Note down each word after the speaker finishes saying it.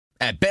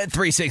At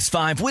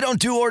Bet365, we don't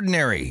do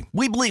ordinary.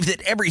 We believe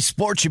that every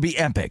sport should be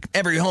epic.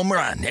 Every home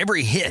run,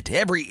 every hit,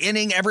 every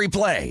inning, every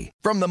play.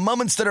 From the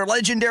moments that are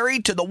legendary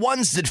to the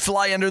ones that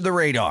fly under the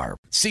radar.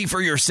 See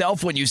for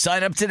yourself when you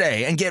sign up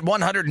today and get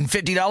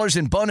 $150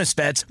 in bonus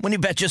bets when you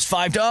bet just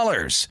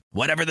 $5.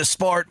 Whatever the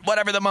sport,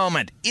 whatever the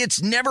moment,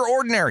 it's never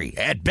ordinary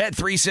at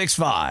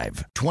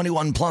Bet365.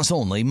 21 plus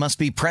only. Must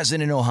be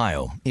present in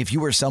Ohio. If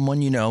you or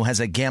someone you know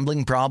has a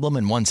gambling problem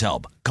and wants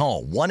help,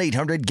 call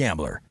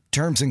 1-800-GAMBLER.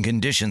 Terms and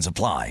conditions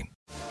apply.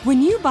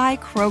 When you buy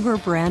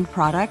Kroger brand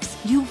products,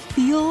 you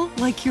feel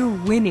like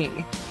you're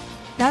winning.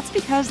 That's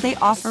because they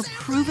offer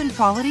proven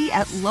quality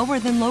at lower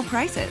than low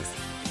prices.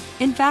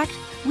 In fact,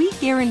 we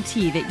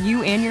guarantee that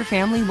you and your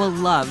family will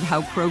love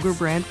how Kroger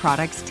brand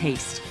products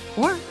taste,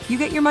 or you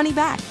get your money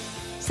back.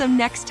 So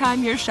next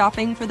time you're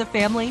shopping for the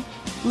family,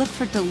 look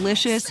for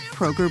delicious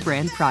Kroger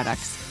brand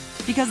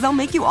products, because they'll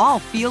make you all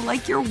feel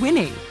like you're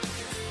winning.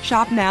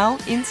 Shop now,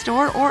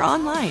 in-store, or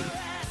online.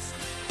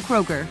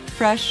 Kroger,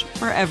 fresh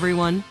for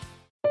everyone.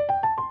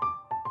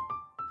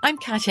 I'm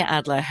Katya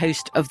Adler,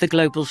 host of The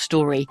Global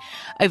Story.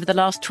 Over the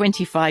last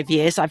 25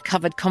 years, I've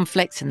covered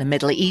conflicts in the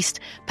Middle East,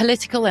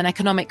 political and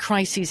economic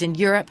crises in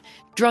Europe,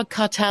 drug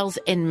cartels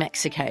in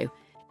Mexico.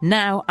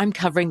 Now I'm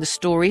covering the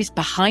stories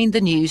behind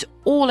the news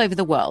all over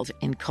the world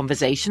in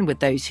conversation with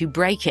those who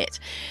break it.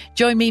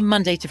 Join me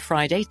Monday to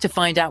Friday to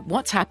find out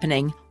what's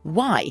happening,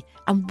 why,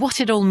 and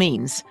what it all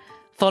means.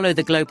 Follow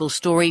The Global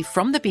Story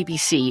from the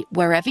BBC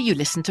wherever you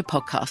listen to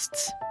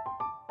podcasts.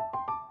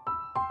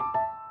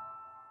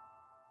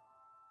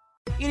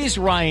 It is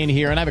Ryan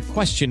here, and I have a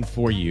question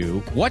for you.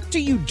 What do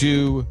you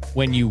do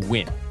when you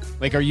win?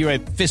 Like, are you a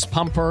fist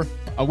pumper,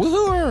 a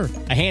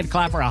woohooer, a hand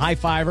clapper, a high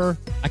fiver?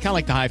 I kind of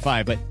like the high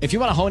five, but if you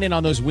want to hone in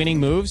on those winning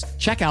moves,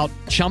 check out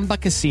Chumba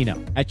Casino.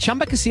 At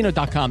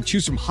ChumbaCasino.com,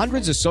 choose from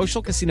hundreds of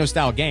social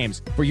casino-style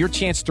games for your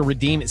chance to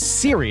redeem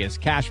serious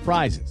cash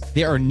prizes.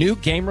 There are new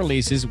game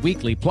releases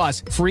weekly,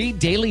 plus free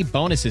daily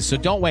bonuses, so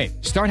don't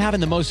wait. Start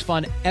having the most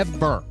fun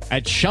ever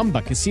at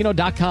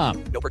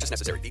ChumbaCasino.com. No purchase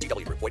necessary.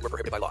 VGW. Void were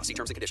prohibited by law. See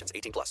terms and conditions.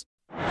 18 plus.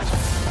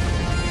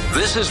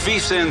 This is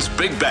VSiN's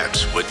Big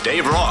Bets with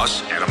Dave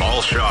Ross and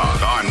Amal Shaw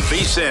on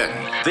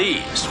VSiN,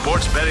 the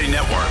Sports Betting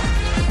Network.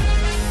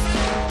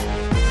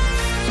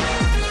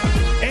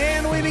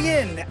 And we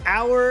begin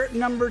hour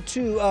number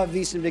 2 of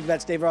VSiN Big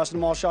Bets. Dave Ross and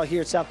Amal Shaw here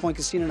at South Point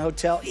Casino and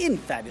Hotel in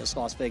fabulous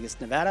Las Vegas,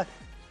 Nevada.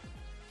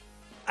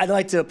 I'd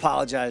like to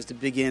apologize to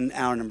begin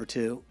hour number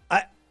 2.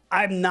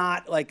 I'm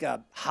not like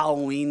a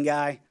Halloween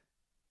guy,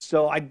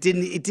 so it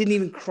didn't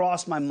even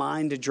cross my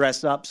mind to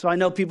dress up. So I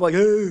know people are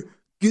like, hey,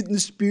 get in the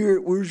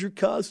spirit. Where's your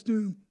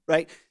costume?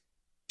 Right?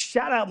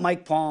 Shout out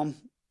Mike Palm.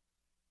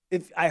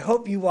 I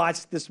hope you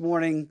watched this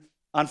morning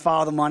on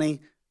Follow the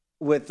Money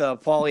with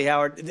Paulie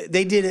Howard.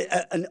 They did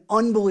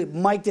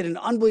Mike did an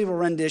unbelievable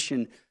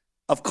rendition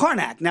of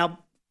Karnak. Now,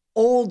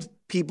 old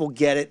people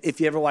get it.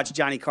 If you ever watch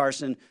Johnny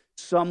Carson,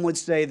 some would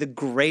say the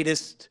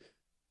greatest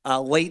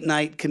late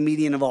night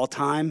comedian of all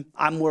time.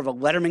 I'm more of a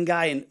Letterman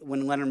guy, and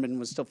when Letterman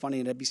was still funny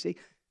at NBC.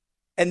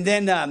 And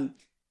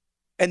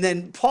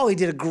then Paulie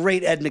did a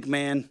great Ed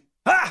McMahon.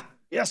 Ah,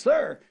 yes,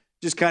 sir.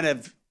 Just kind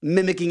of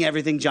mimicking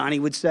everything Johnny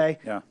would say.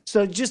 Yeah.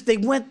 So they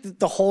went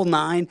the whole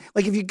 9.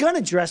 Like, if you're going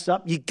to dress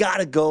up, you got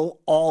to go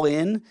all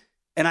in.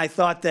 And I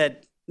thought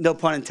that, no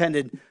pun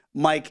intended,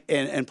 Mike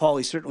and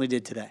Paulie certainly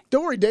did today.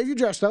 Don't worry, Dave, you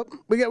dressed up.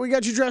 We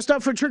got you dressed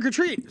up for Trick or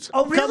Treat.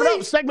 Oh, really? Coming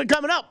up, segment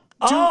coming up.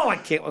 I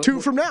can't.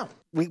 2 from now.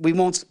 We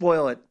won't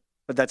spoil it,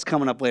 but that's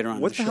coming up later on.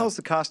 What the hell's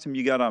the costume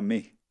you got on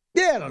me?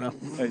 Yeah, I don't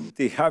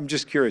know. I'm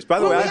just curious. By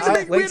the way,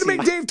 we had to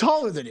make Dave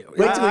taller than you.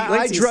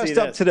 I dressed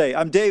up today.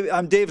 I'm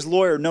Dave's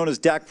lawyer, known as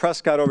Dak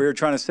Prescott over here,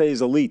 trying to say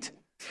he's elite.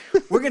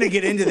 We're going to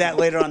get into that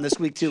later on this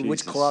week, too,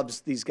 which clubs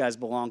these guys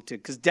belong to.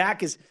 Because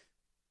Dak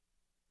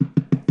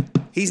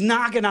he's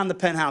knocking on the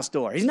penthouse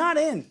door. He's not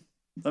in.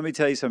 Let me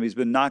tell you something. He's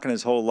been knocking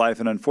his whole life,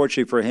 and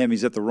unfortunately for him,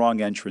 he's at the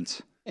wrong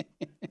entrance.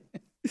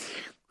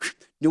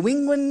 New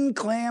England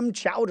clam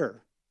chowder.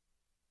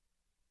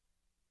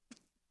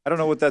 I don't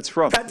know what that's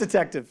from. Pet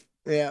Detective.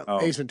 Yeah,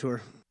 Ace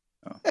Ventura.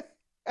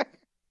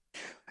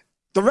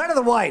 The red or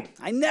the white?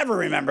 I never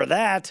remember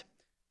that.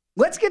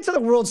 Let's get to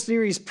the World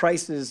Series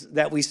prices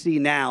that we see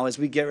now as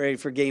we get ready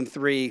for Game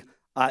 3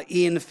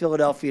 in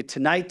Philadelphia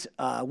tonight.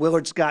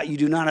 Willard Scott, you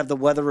do not have the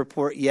weather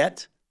report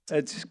yet.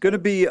 It's going to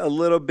be a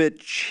little bit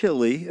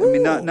chilly. Ooh. I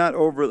mean, not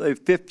over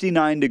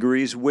 59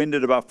 degrees, wind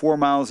at about 4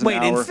 miles an hour.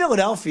 Wait, in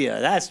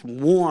Philadelphia, that's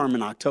warm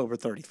on October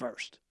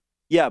 31st.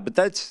 Yeah, but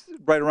that's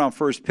right around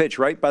first pitch,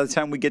 right? By the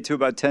time we get to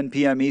about 10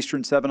 p.m.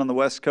 Eastern, 7 on the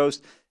West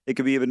Coast, it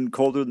could be even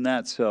colder than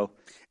that. So,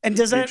 and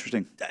does that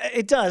interesting?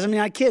 It does. I mean,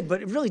 I kid,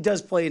 but it really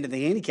does play into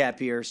the handicap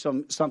here.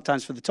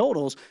 Sometimes for the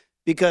totals,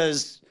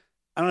 because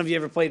I don't know if you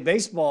ever played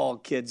baseball,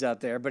 kids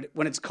out there, but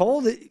when it's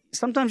cold,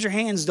 sometimes your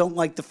hands don't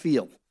like the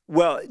feel.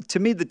 Well, to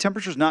me, the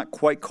temperature's not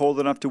quite cold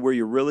enough to where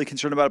you're really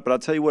concerned about it. But I'll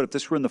tell you what, if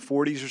this were in the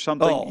 40s or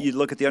something, you'd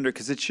look at the under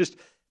because it's just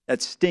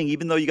sting.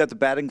 Even though you got the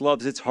batting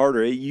gloves, it's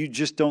harder. You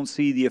just don't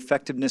see the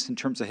effectiveness in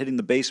terms of hitting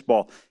the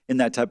baseball in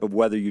that type of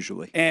weather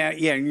usually. And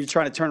you're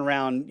trying to turn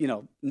around.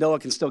 Noah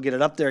can still get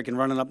it up there, can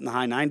run it up in the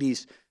high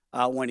 90s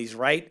when he's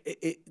right.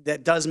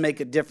 That does make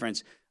a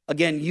difference.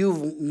 Again, you've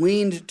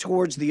leaned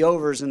towards the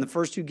overs in the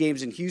first 2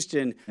 games in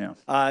Houston.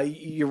 Yeah.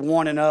 You're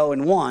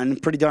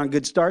 1-0-1, pretty darn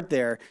good start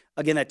there.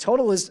 Again, that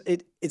total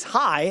it's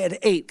high at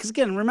 8. Because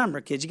again, remember,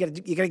 kids, you got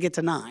to get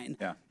to 9.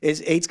 Yeah.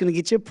 8's going to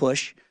get you a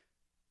push.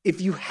 If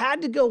you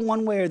had to go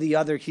one way or the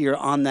other here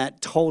on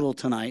that total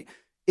tonight,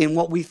 in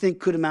what we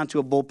think could amount to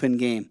a bullpen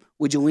game,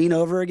 would you lean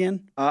over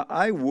again?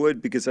 I would,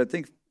 because I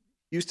think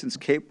Houston's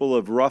capable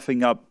of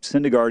roughing up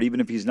Syndergaard, even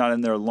if he's not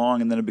in there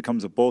long, and then it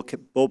becomes a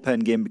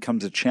bullpen game,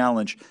 becomes a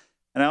challenge.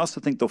 And I also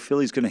think the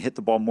Philly's going to hit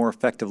the ball more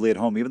effectively at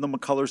home. Even though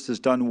McCullers has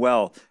done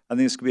well, I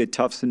think it's going to be a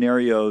tough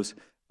scenarios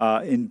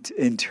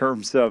in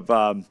terms of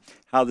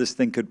how this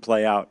thing could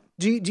play out.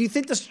 Do you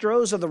think the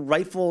Stros are the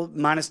rightful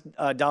minus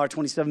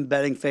 $1.27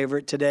 betting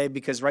favorite today?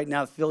 Because right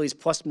now the Phillies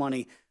plus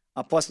money,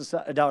 plus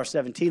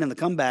 $1.17 in the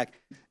comeback.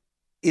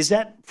 Is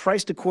that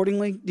priced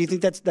accordingly? Do you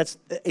think that's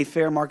a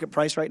fair market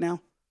price right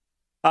now?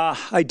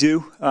 I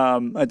do.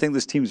 I think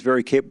this team's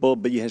very capable,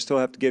 but you still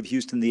have to give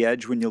Houston the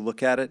edge when you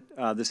look at it.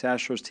 This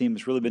Astros team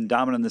has really been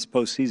dominant in this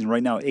postseason.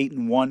 Right now,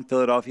 8-1.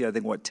 Philadelphia, I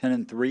think,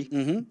 10-3.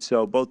 Mm-hmm.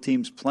 So both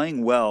teams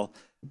playing well.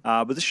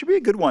 But this should be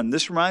a good one.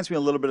 This reminds me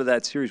a little bit of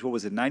that series. What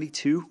was it,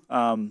 92?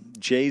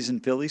 Jays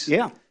and Phillies?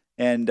 Yeah.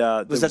 And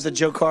was that the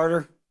Joe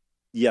Carter?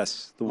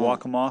 Yes, the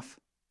walk-em-off.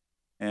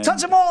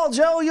 Touch them all,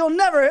 Joe. You'll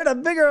never hit a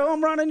bigger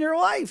home run in your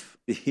life.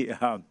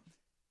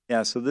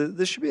 Yeah, so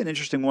this should be an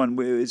interesting one.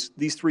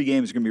 These 3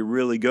 games are going to be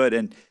really good.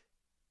 And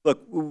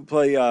look, we'll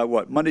play,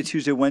 Monday,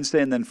 Tuesday,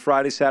 Wednesday, and then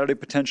Friday, Saturday,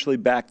 potentially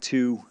back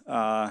to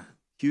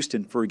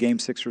Houston for a game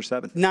 6 or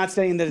 7. Not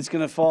saying that it's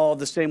going to fall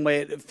the same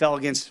way it fell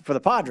for the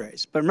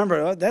Padres. But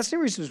remember, that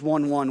series was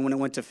 1-1 when it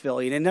went to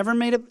Philly, and it never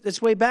made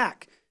its way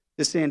back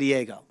to San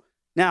Diego.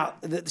 Now,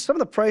 some of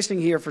the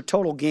pricing here for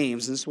total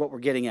games, and this is what we're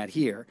getting at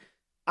here.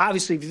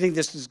 Obviously, if you think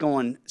this is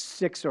going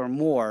 6 or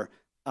more,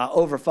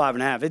 over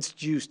 5.5, it's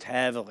juiced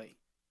heavily.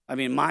 I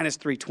mean, minus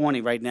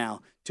 320 right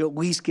now to at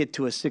least get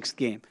to a 6th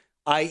game,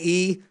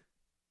 i.e.,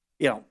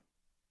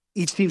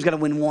 each team's got to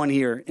win 1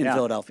 here in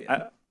Philadelphia.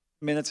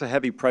 I mean, that's a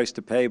heavy price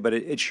to pay, but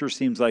it sure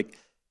seems like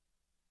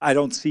I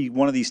don't see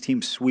one of these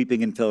teams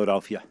sweeping in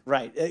Philadelphia.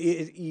 Right.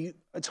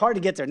 It's hard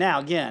to get there. Now,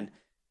 again,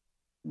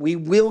 we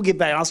will get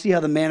back. I'll see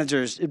how the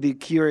managers – I'll be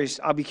curious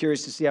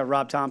to see how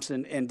Rob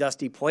Thompson and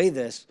Dusty play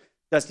this,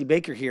 Dusty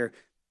Baker here,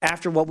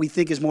 after what we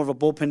think is more of a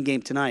bullpen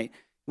game tonight.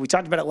 We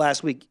talked about it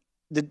last week.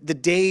 The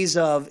days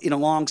of, in a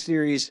long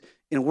series,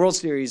 in a World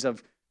Series,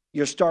 of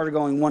your starter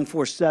going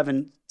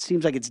 1-4-7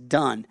 seems like it's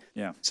done.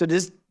 Yeah. So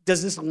does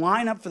this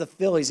line up for the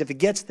Phillies if it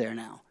gets there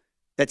now?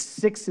 That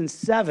 6 and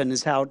 7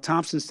 is how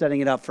Thompson's setting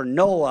it up for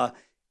Noah,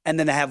 and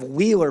then to have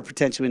Wheeler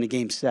potentially in a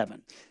game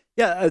 7.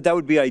 Yeah, that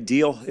would be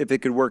ideal if it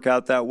could work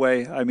out that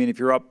way. I mean, if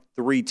you're up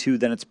 3-2,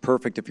 then it's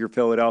perfect if you're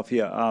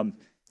Philadelphia.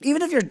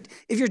 Even if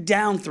you're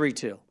down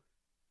 3-2.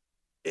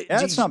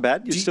 Yeah, it's not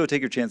bad. You still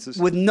take your chances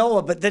with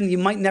Noah, but then you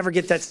might never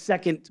get that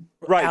second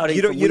outing.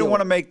 You don't want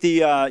to make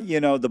the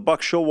the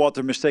Buck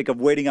Showalter mistake of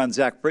waiting on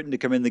Zach Britton to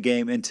come in the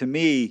game. And to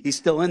me, he's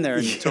still in there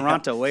in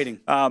Toronto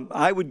waiting.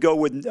 I would go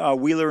with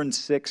Wheeler in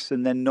 6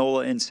 and then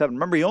Nola in 7.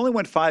 Remember, he only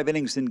went 5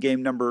 innings in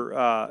game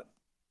number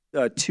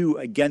 2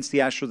 against the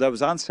Astros. That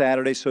was on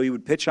Saturday, so he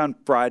would pitch on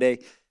Friday.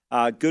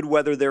 Good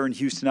weather there in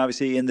Houston,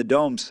 obviously in the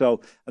Dome.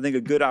 So I think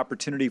a good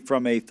opportunity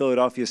from a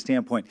Philadelphia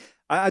standpoint.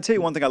 I'll tell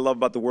you one thing I love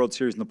about the World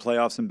Series and the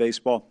playoffs in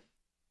baseball.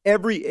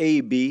 Every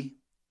A-B,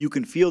 you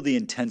can feel the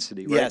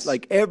intensity, right? Yes.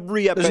 Like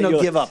every there's no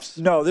give-ups.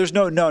 No, there's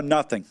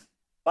nothing.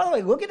 By the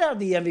way, look at how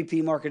the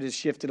MVP market has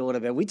shifted a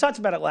little bit. We talked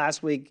about it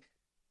last week.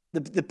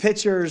 The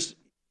pitchers,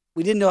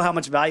 we didn't know how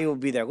much value would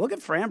be there. Look at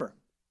Framber.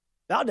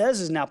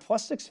 Valdez is now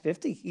plus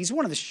 650. He's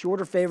one of the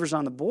shorter favors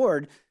on the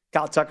board.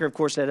 Kyle Tucker, of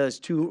course, had his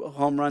 2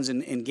 home runs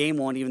in game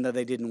 1, even though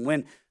they didn't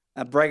win.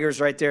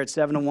 Bregger's right there at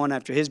 7-1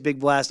 after his big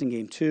blast in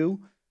game 2.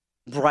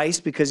 Bryce,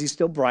 because he's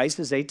still Bryce,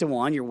 is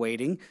 8-1. You're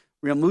waiting.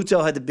 Real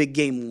Muto had the big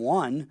game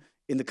 1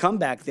 in the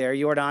comeback there.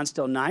 Jordan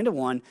still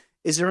 9-1.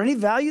 Is there any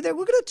value there?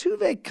 Look at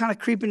Altuve kind of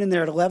creeping in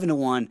there at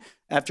 11-1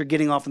 after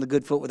getting off on the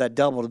good foot with that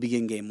double to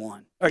begin game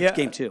 1 or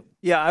game 2.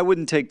 Yeah, I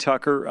wouldn't take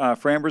Tucker.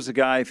 Framber's a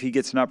guy, if he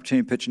gets an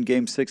opportunity to pitch in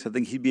game 6, I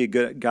think he'd be a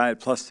good guy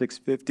at plus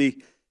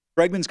 650.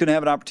 Bregman's going to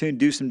have an opportunity to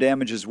do some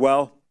damage as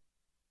well.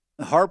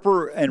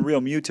 Harper and Real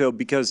Muto,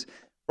 because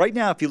right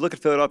now, if you look at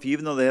Philadelphia,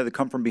 even though they had to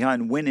come from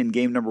behind win in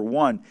game number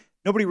 1,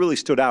 nobody really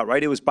stood out,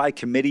 right? It was by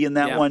committee in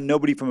that one.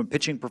 Nobody from a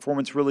pitching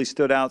performance really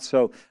stood out.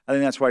 So I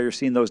think that's why you're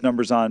seeing those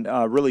numbers on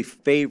really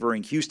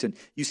favoring Houston.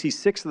 You see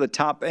 6 of the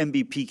top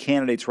MVP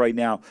candidates right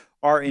now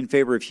are in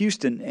favor of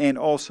Houston, and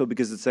also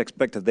because it's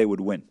expected they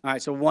would win. All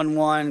right, so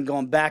 1-1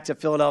 going back to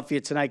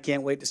Philadelphia tonight.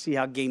 Can't wait to see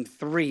how game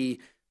 3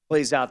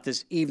 plays out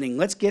this evening.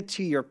 Let's get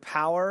to your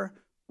power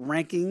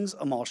rankings.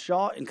 Amal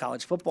Shaw in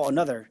college football.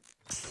 Another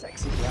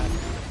sexy graphic.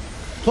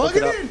 Plug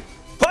it in.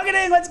 Plug it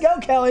in. Let's go,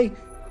 Kelly.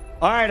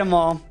 All right,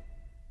 Amal.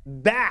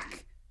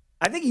 Back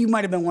I think you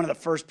might have been one of the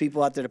first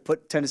people out there to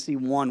put Tennessee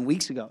 1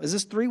 week ago. Is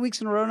this 3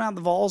 weeks in a row now? The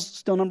Vols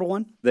still number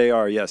one? They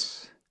are,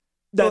 yes.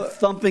 That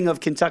thumping of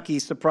Kentucky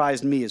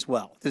surprised me as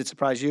well. Did it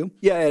surprise you?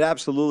 Yeah, it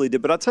absolutely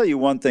did. But I'll tell you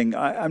one thing.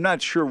 I'm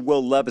not sure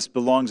Will Levis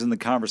belongs in the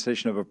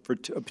conversation of a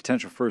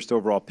potential first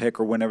overall pick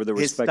or whenever there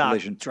was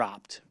speculation. His stock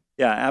dropped.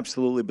 Yeah,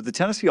 absolutely. But the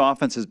Tennessee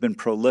offense has been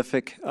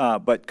prolific.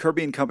 But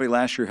Kirby and company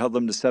last year held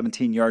them to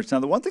 17 yards. Now,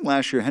 the one thing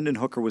last year, Hendon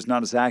Hooker was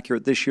not as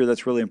accurate. This year,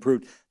 that's really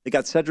improved. They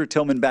got Cedric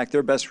Tillman back,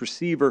 their best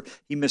receiver.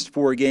 He missed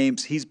 4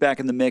 games. He's back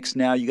in the mix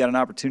now. You got an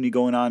opportunity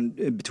going on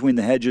in between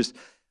the hedges.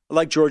 I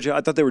like Georgia.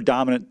 I thought they were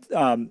dominant.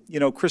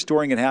 Chris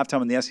Doering at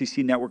halftime on the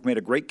SEC Network made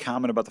a great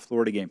comment about the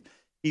Florida game.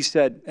 He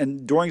said,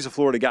 and Doering's a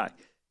Florida guy,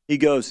 he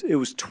goes, it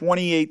was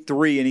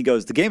 28-3, and he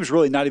goes, the game was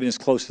really not even as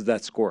close as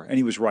that score. And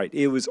he was right.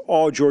 It was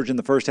all Georgia in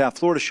the first half.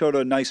 Florida showed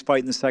a nice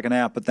fight in the second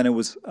half, but then it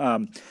was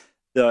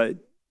the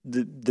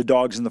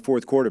dogs in the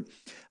fourth quarter.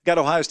 Got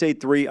Ohio State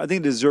 3. I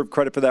think they deserve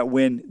credit for that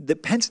win.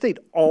 Penn State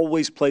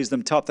always plays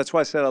them tough. That's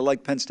why I said I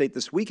like Penn State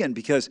this weekend,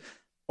 because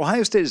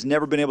Ohio State has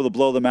never been able to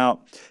blow them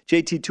out.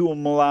 JT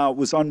Tuimoloau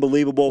was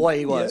unbelievable. Boy,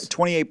 he was.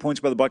 28 points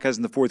by the Buckeyes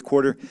in the fourth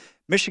quarter.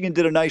 Michigan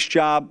did a nice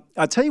job.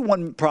 I'll tell you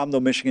one problem, though,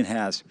 Michigan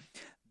has.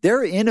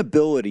 Their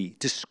inability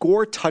to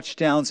score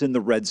touchdowns in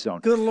the red zone.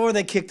 Good Lord,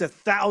 they kicked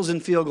 1,000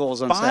 field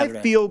goals on Saturday.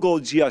 5 field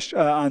goals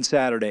on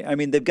Saturday. I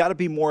mean, they've got to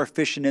be more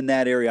efficient in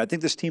that area. I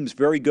think this team's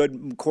very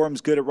good.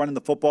 Corum's good at running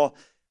the football.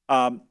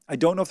 I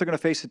don't know if they're going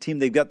to face a team.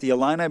 They've got the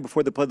Illini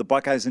before they play the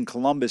Buckeyes in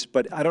Columbus,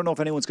 but I don't know if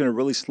anyone's going to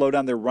really slow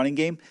down their running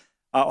game.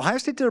 Ohio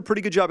State did a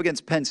pretty good job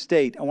against Penn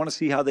State. I want to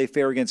see how they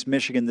fare against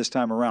Michigan this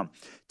time around.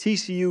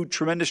 TCU,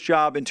 tremendous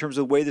job in terms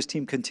of the way this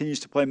team continues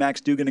to play.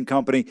 Max Duggan and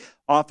company,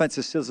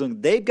 offensive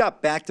sizzling. They've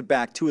got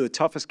back-to-back 2 of the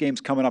toughest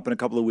games coming up in a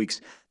couple of weeks.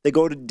 They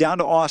go down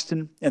to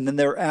Austin, and then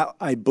they're,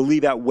 I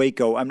believe, at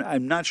Waco.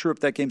 I'm not sure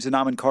if that game's in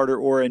Amon Carter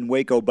or in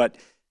Waco, but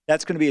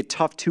that's going to be a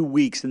tough 2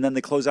 weeks, and then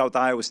they close out with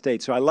Iowa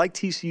State. So I like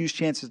TCU's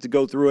chances to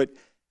go through it.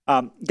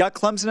 Got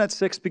Clemson at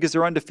 6 because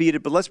they're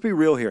undefeated, but let's be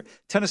real here.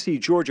 Tennessee,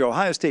 Georgia,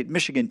 Ohio State,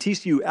 Michigan,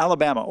 TCU,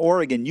 Alabama,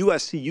 Oregon,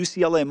 USC,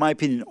 UCLA, in my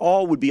opinion,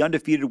 all would be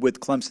undefeated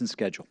with Clemson's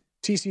schedule.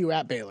 TCU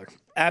at Baylor.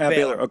 At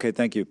Baylor. Okay,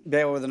 thank you.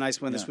 Baylor with a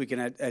nice win this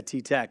weekend at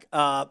T-Tech.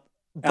 By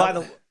the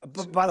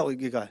way,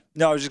 you go ahead.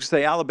 No, I was just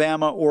going to say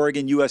Alabama,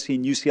 Oregon, USC,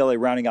 and UCLA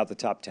rounding out the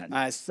top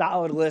 10.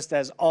 Solid list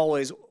as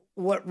always.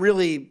 What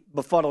really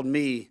befuddled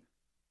me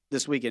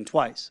this weekend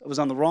twice, I was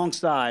on the wrong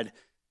side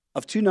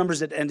of 2 numbers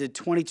that ended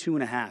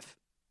 22.5.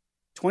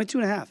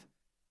 22.5.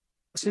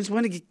 Since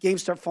when did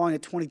games start falling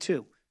at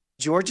 22?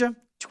 Georgia,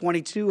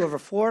 22 over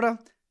Florida.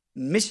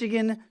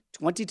 Michigan,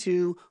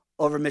 22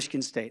 over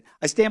Michigan State.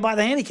 I stand by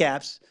the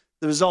handicaps.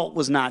 The result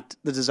was not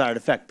the desired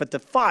effect. But the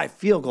 5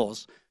 field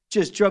goals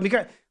just drove me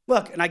crazy.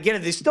 Look, and I get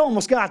it. They still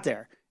almost got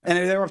there. And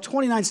they were up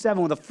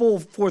 29-7 with a full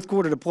fourth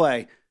quarter to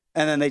play.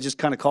 And then they just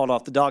kind of called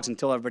off the dogs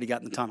until everybody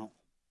got in the tunnel.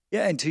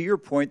 Yeah, and to your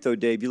point, though,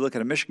 Dave, you look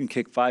at a Michigan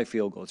kick 5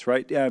 field goals,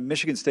 right?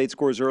 Michigan State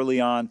scores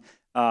early on.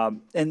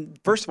 And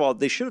first of all,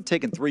 they should have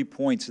taken 3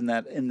 points in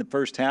the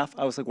first half.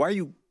 I was like, why are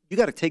you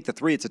got to take the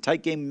 3. It's a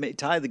tight game,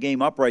 tie the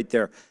game up right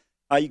there.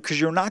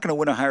 Because you're not going to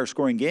win a higher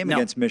scoring game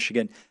against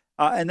Michigan.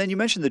 And then you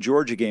mentioned the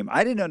Georgia game.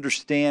 I didn't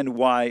understand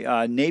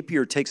why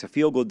Napier takes a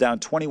field goal down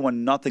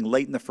 21-0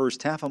 late in the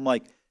first half. I'm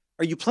like,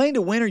 are you playing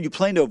to win or are you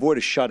playing to avoid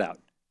a shutout?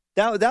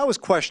 That was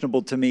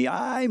questionable to me.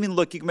 I mean,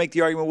 look, you can make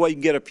the argument, well, you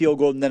can get a field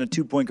goal and then a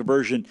 2-point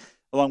conversion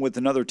along with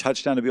another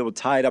touchdown to be able to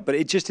tie it up. But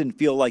it just didn't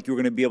feel like you were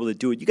going to be able to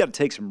do it. You got to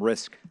take some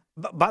risk.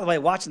 By the way,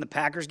 watching the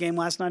Packers game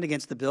last night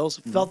against the Bills,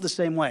 felt the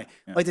same way.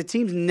 Yeah. Like the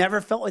teams never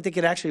felt like they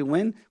could actually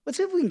win. Let's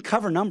see if we can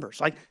cover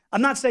numbers. Like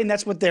I'm not saying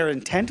that's what their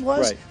intent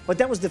was, but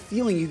that was the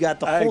feeling you got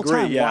the whole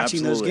time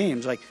watching those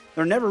games. Like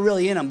they're never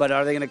really in them, but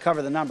are they going to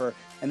cover the number?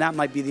 And that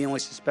might be the only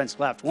suspense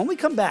left. When we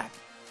come back,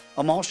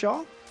 Amal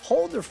Shaw,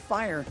 hold their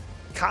fire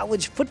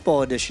college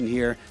football edition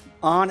here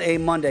on a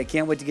Monday.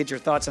 Can't wait to get your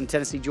thoughts on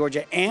Tennessee,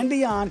 Georgia, and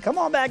beyond. Come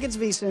on back. It's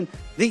VSiN,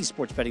 the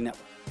Sports Betting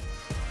Network.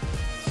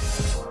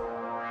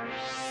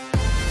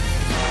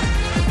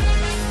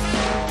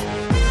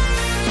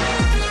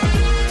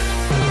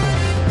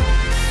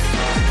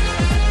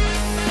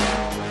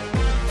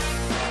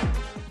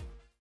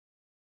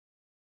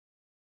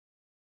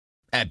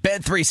 At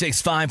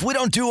Bet365, we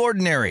don't do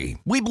ordinary.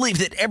 We believe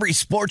that every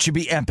sport should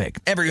be epic.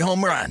 Every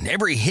home run,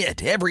 every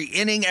hit, every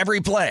inning, every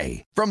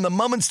play. From the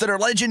moments that are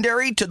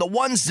legendary to the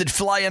ones that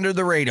fly under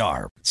the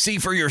radar. See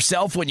for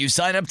yourself when you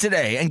sign up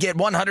today and get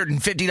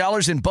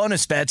 $150 in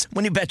bonus bets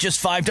when you bet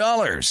just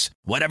 $5.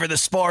 Whatever the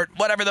sport,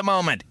 whatever the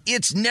moment,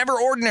 it's never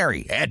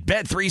ordinary at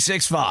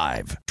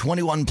Bet365.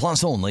 21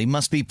 plus only.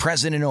 Must be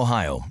present in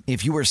Ohio.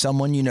 If you or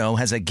someone you know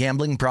has a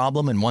gambling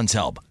problem and wants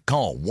help,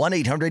 call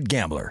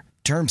 1-800-GAMBLER.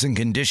 Terms and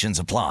conditions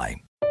apply.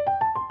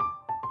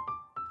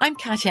 I'm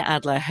Katya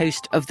Adler,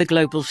 host of The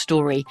Global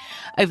Story.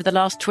 Over the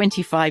last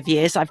 25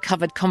 years, I've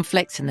covered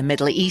conflicts in the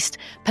Middle East,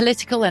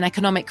 political and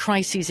economic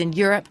crises in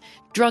Europe,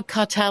 drug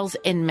cartels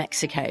in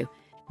Mexico.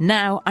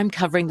 Now I'm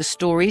covering the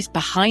stories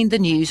behind the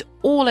news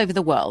all over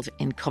the world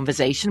in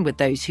conversation with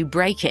those who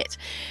break it.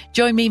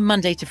 Join me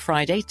Monday to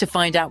Friday to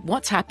find out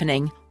what's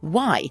happening,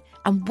 why,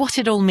 and what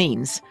it all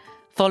means.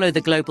 Follow The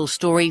Global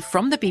Story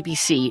from the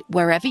BBC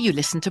wherever you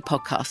listen to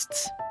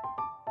podcasts.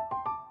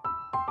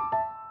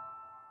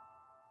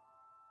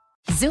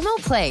 Xumo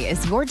Play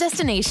is your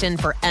destination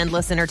for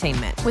endless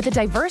entertainment. With a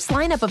diverse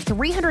lineup of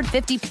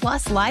 350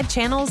 plus live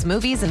channels,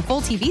 movies, and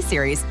full TV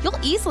series, you'll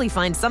easily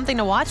find something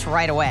to watch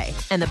right away.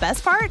 And the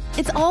best part?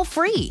 It's all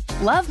free.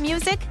 Love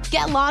music?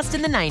 Get lost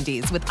in the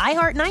 90s with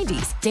iHeart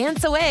 90s,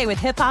 dance away with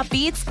hip-hop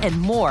beats, and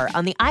more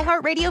on the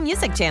iHeartRadio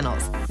music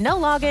channels. No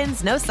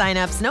logins, no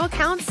signups, no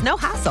accounts, no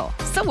hassle.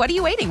 So what are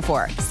you waiting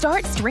for?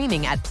 Start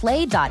streaming at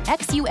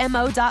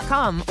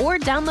play.xumo.com or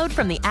download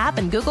from the app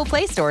and Google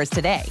Play stores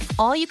today.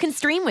 All you can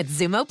stream with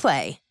Xumo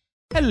Play.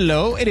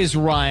 Hello, it is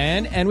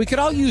Ryan, and we could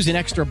all use an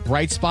extra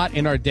bright spot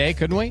in our day,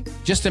 couldn't we?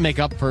 Just to make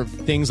up for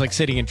things like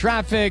sitting in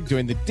traffic,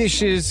 doing the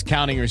dishes,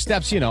 counting your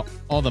steps,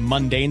 all the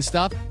mundane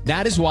stuff.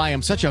 That is why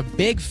I'm such a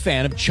big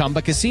fan of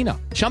Chumba Casino.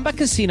 Chumba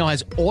Casino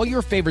has all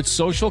your favorite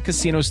social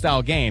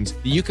casino-style games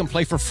that you can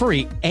play for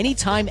free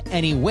anytime,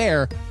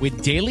 anywhere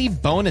with daily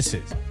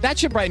bonuses. That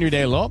should brighten your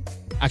day a little.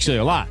 Actually,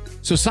 a lot.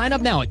 So sign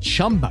up now at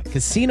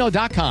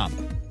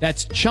ChumbaCasino.com.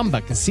 That's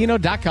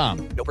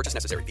ChumbaCasino.com. No purchase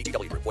necessary.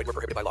 VGW Group. Void where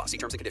prohibited by law. See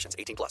terms and conditions.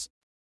 18+.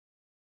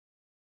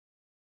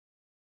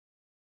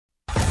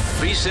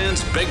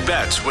 VSiN's Big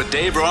Bets with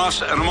Dave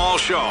Ross and Amal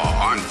Shaw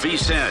on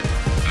VSiN,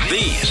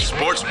 the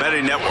sports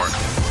betting network.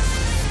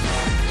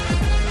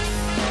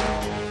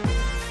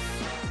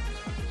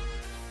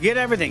 Get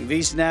everything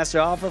VSiN has to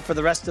offer for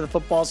the rest of the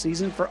football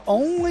season for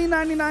only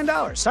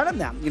 $99. Sign up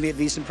now. You can get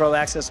VSiN Pro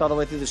access all the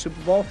way through the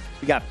Super Bowl.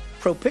 We got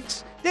Pro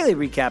Picks, daily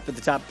recap of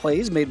the top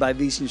plays made by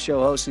VSiN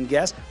show hosts and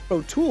guests,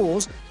 Pro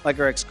Tools, like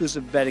our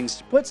exclusive betting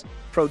splits,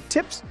 Pro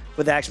Tips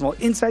with actionable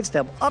insights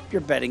to help up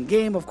your betting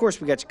game. Of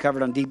course, we got you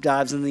covered on deep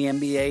dives in the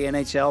NBA,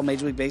 NHL,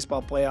 Major League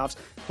Baseball playoffs.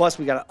 Plus,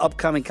 we got an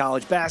upcoming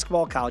college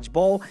basketball, college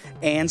bowl,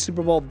 and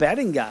Super Bowl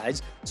betting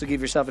guides. So give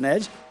yourself an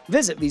edge.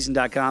 Visit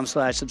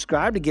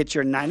VSiN.com/subscribe to get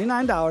your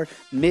 $99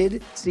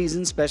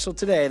 mid-season special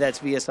today. That's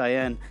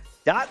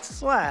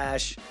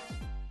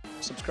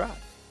VSIN./subscribe.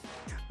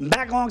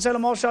 Back alongside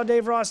Amal Shaw,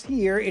 Dave Ross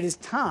here. It is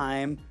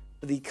time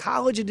for the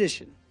college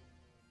edition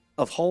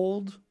of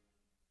Hold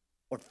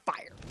or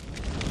Fire.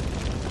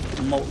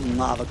 Molten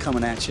lava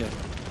coming at you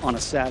on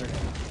a Saturday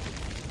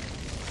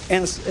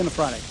and a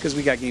Friday because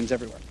we got games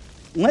everywhere.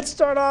 Let's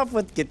start off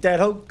with get that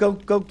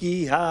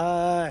Hokie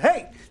high.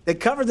 Hey, they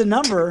covered the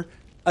number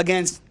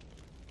against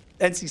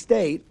NC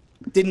State,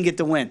 didn't get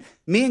the win.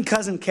 Me and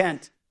Cousin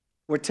Kent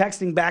were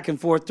texting back and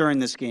forth during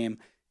this game.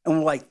 And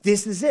we're like,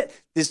 this is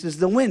it. This is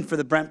the win for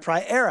the Brent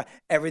Pry era.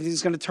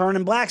 Everything's going to turn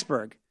in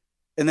Blacksburg.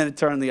 And then it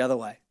turned the other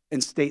way.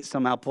 And State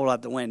somehow pulled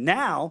out the win.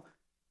 Now,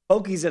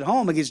 Hokies at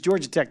home against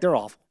Georgia Tech, they're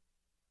awful.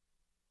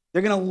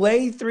 They're going to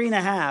lay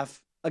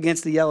 3.5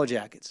 against the Yellow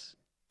Jackets.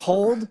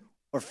 Hold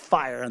or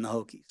fire on the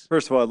Hokies?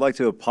 First of all, I'd like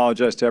to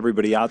apologize to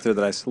everybody out there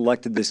that I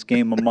selected this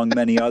game among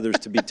many others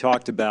to be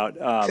talked about.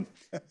 I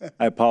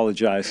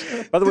apologize.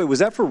 By the way, was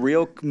that for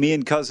real? Me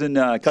and Cousin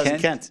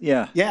Kent?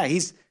 Yeah. Yeah,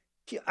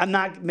 I'm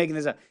not making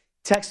this up.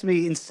 Text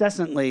me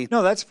incessantly.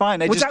 No, that's fine.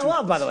 Which I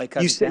love, by the way,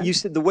 Cousin you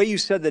said the way you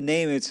said the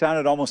name, it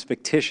sounded almost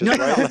fictitious,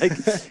 right? No. Like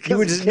you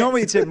would just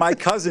normally say my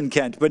cousin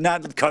Kent, but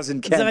not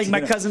Cousin Kent. It's like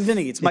my cousin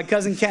Vinny. It's my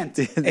cousin Kent,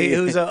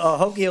 who's a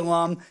Hokie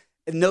alum,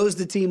 knows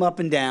the team up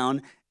and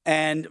down,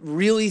 and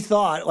really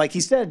thought, like he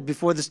said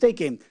before the State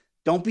game,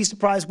 don't be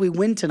surprised we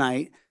win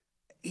tonight.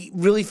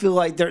 Really feel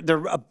like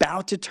they're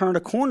about to turn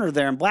a corner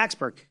there in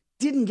Blacksburg.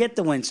 Didn't get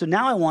the win, so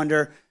now I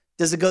wonder,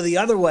 does it go the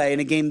other way in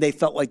a game they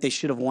felt like they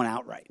should have won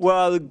outright?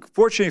 Well,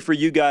 fortunately for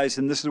you guys,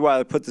 and this is why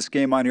I put this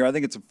game on here, I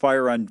think it's a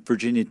fire on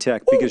Virginia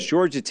Tech because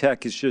Georgia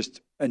Tech is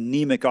just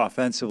anemic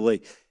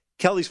offensively.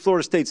 Kelly's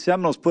Florida State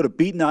Seminoles put a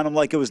beating on them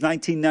like it was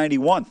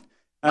 1991.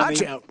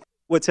 Watch out.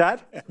 What's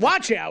that?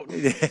 Watch out.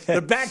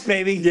 They're back,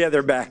 baby. Yeah,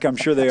 they're back. I'm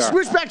sure they are.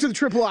 Switch back to the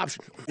triple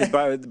option.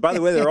 By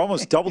the way, they're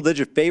almost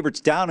double-digit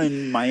favorites down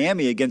in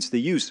Miami against the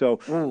U.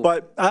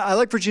 But I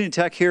like Virginia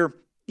Tech here.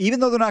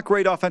 Even though they're not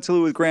great offensively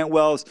with Grant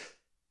Wells,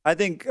 I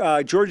think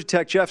Georgia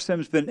Tech, Jeff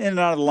Sims, been in and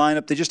out of the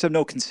lineup. They just have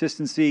no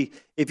consistency.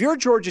 If you're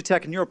Georgia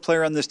Tech and you're a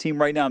player on this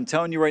team right now, I'm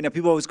telling you right now,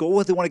 people always go,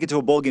 oh, they want to get to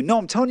a bowl game. No,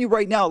 I'm telling you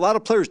right now, a lot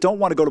of players don't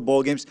want to go to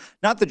bowl games.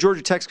 Not that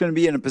Georgia Tech's going to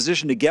be in a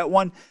position to get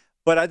one,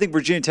 but I think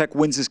Virginia Tech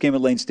wins this game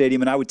at Lane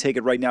Stadium, and I would take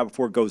it right now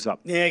before it goes up.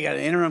 Yeah, you got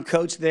an interim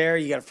coach there.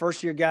 You got a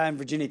first-year guy in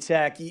Virginia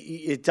Tech.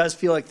 It does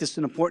feel like this is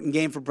an important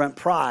game for Brent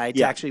Pry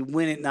to actually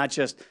win it, not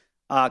just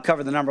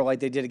cover the number like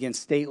they did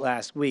against State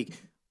last week.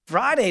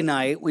 Friday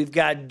night, we've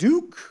got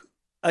Duke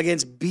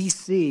against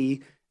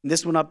BC.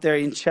 This one up there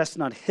in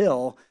Chestnut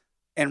Hill.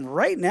 And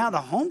right now,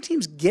 the home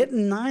team's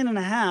getting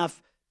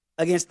 9.5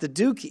 against the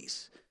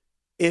Dukies.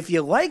 If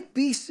you like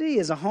BC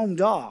as a home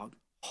dog,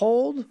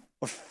 hold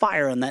or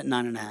fire on that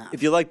 9.5.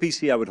 If you like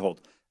BC, I would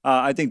hold.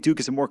 I think Duke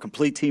is a more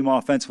complete team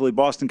offensively.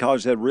 Boston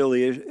College had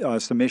really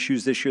some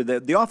issues this year.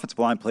 The offensive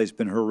line play has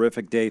been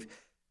horrific, Dave.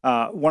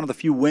 One of the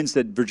few wins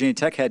that Virginia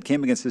Tech had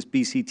came against this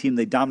BC team.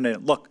 They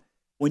dominated. Look,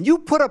 when you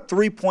put up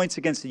 3 points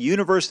against the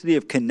University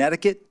of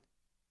Connecticut,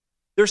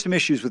 there's some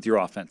issues with your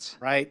offense.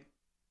 Right.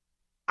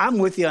 I'm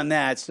with you on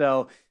that.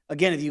 So,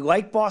 again, if you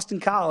like Boston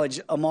College,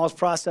 Amal's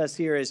process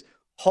here is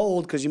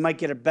hold because you might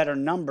get a better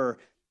number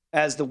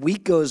as the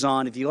week goes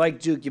on. If you like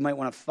Duke, you might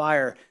want to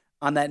fire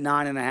on that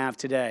 9.5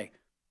 today.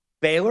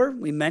 Baylor,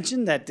 we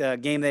mentioned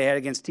that game they had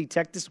against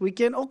T-Tech this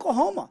weekend.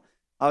 Oklahoma,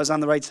 I was on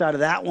the right side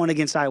of that one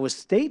against Iowa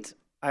State.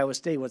 Iowa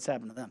State, what's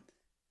happened to them?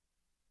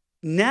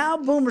 Now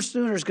Boomer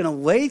Sooner is going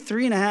to lay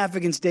 3.5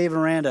 against Dave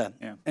Aranda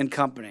and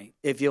company.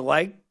 If you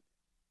like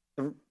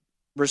the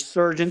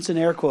resurgence in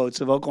air quotes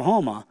of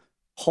Oklahoma,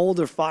 hold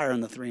or fire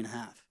on the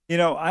 3.5. You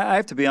know, I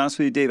have to be honest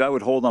with you, Dave. I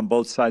would hold on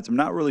both sides. I'm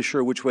not really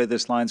sure which way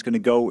this line's going to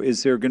go.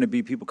 Is there going to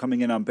be people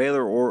coming in on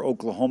Baylor or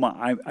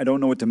Oklahoma? I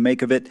don't know what to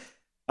make of it.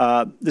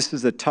 This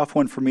is a tough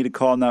one for me to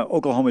call. Now,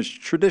 Oklahoma's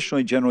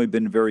traditionally generally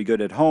been very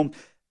good at home.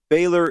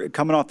 Baylor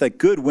coming off that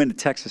good win at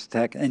Texas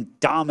Tech and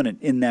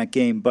dominant in that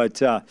game. But,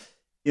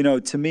 you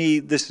know, to me,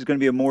 this is going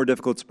to be a more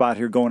difficult spot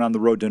here going on the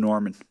road to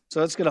Norman.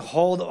 So it's going to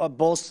hold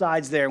both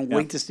sides there and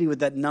wait to see what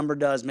that number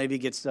does. Maybe it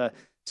gets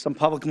some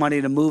public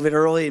money to move it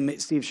early and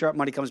see if sharp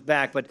money comes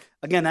back. But,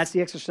 again, that's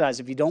the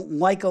exercise. If you don't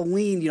like a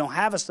lean, you don't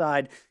have a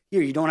side,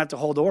 here, you don't have to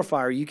hold or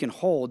fire. You can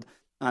hold,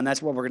 and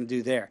that's what we're going to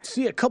do there.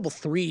 See a couple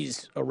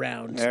threes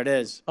around. There it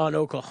is. On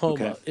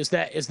Oklahoma. Okay. Is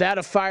that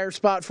a fire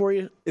spot for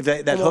you? If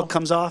that hook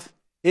comes off?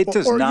 It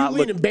does or not you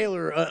look. leaning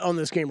Baylor on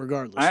this game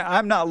regardless?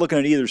 I'm not looking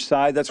at either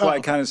side. That's why I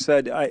kind of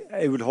said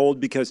I would hold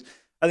because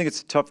I think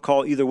it's a tough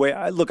call either way.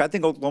 I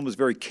think Oklahoma's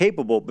very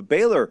capable, but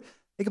Baylor,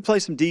 they can play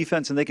some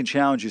defense and they can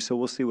challenge you, so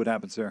we'll see what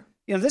happens there.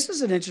 You know, this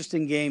is an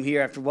interesting game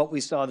here after what we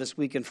saw this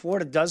weekend.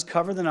 Florida does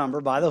cover the number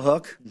by the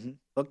hook,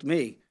 hooked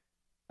me,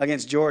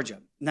 against Georgia.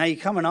 Now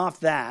you're coming off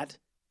that.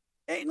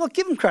 Hey, look,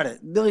 give them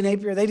credit. Billy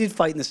Napier, they did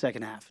fight in the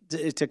second half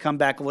to come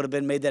back. It would have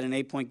been made that an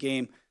 8-point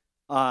game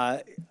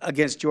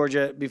against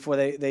Georgia before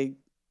they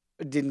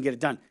didn't get it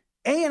done.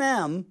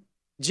 A&M,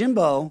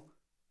 Jimbo,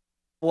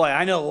 boy,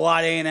 I know a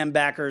lot of A&M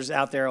backers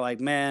out there like,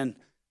 man,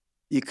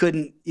 you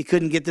couldn't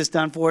get this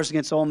done for us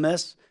against Ole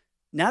Miss.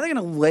 Now they're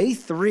going to lay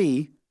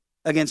 3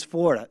 against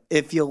Florida.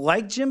 If you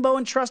like Jimbo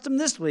and trust him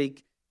this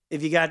week,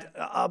 if you got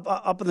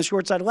up on the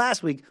short side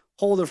last week,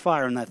 hold or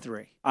fire on that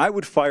 3. I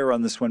would fire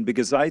on this one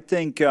because I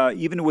think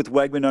even with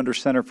Wegman under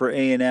center for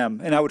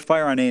A&M, and I would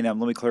fire on A&M.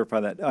 Let me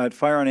clarify that. I'd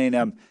fire on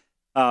A&M.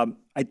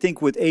 I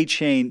think with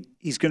A-Chain,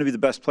 he's going to be the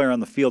best player on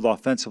the field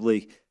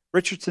offensively.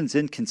 Richardson's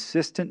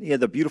inconsistent. He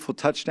had the beautiful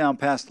touchdown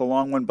pass, the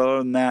long one, but other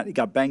than that, he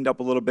got banged up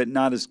a little bit,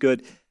 not as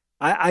good.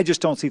 I just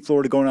don't see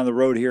Florida going on the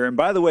road here. And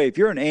by the way, if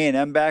you're an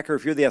A&M backer,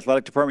 if you're the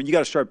athletic department, you got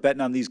to start betting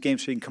on these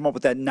games so you can come up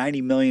with that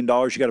 $90 million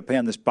you got to pay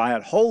on this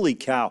buyout. Holy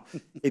cow.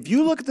 If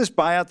you look at this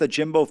buyout that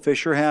Jimbo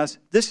Fisher has,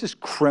 this is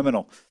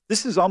criminal.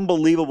 This is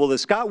unbelievable.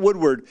 This Scott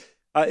Woodward,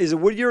 is it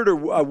Woodyard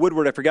or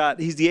Woodward? I forgot.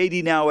 He's the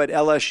AD now at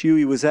LSU.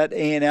 He was at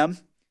A&M.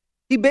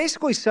 He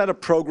basically set a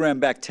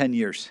program back 10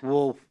 years.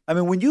 Well, I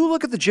mean, when you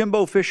look at the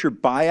Jimbo Fisher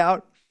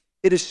buyout,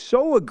 it is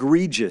so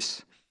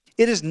egregious.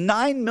 It is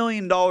 $9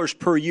 million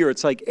per year.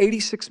 It's like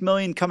 $86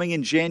 million coming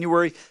in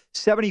January,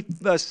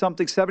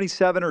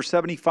 77 or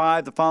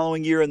 75 the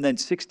following year, and then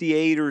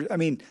 68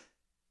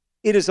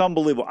 it is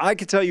unbelievable. I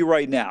can tell you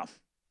right now,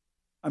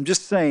 I'm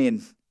just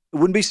saying, it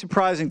wouldn't be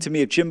surprising to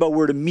me if Jimbo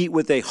were to meet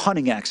with a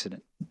hunting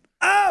accident.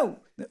 Oh,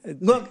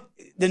 look,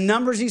 the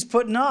numbers he's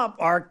putting up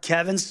are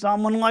Kevin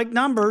Sumlin-like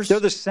numbers. They're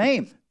the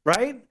same.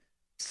 Right?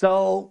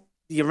 So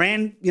you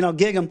ran,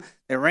 gig them.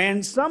 They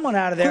ran someone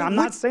out of there. I'm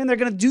not saying they're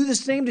going to do the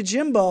same to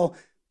Jimbo,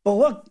 but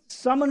look,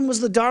 someone was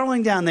the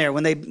darling down there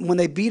when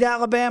they beat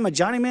Alabama,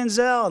 Johnny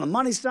Manziel, and the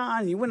money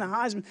sign, and you win the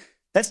Heisman.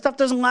 That stuff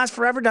doesn't last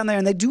forever down there,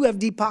 and they do have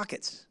deep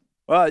pockets.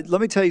 Well,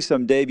 let me tell you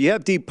something, Dave. You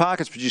have deep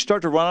pockets, but you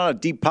start to run out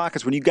of deep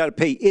pockets when you got to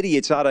pay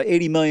idiots out of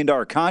 $80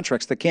 million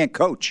contracts that can't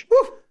coach.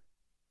 Woo!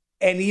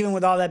 And even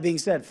with all that being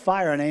said,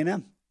 fire on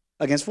A&M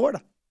against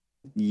Florida.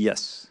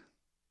 Yes.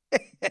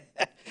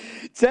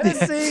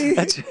 Tennessee.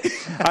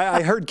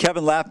 I heard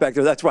Kevin laugh back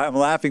there. That's why I'm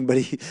laughing,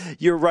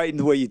 but you're right in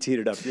the way you teed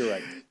it up. You're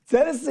right.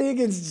 Tennessee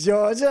against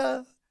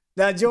Georgia.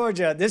 Now,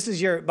 Georgia, this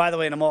is by the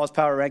way, in Amal's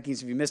Power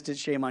Rankings. If you missed it,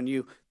 shame on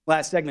you.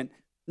 Last segment,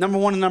 number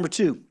 1 and number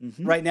 2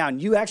 right now.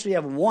 And you actually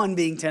have 1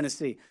 being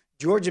Tennessee,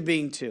 Georgia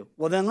being 2.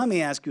 Well, then let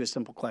me ask you a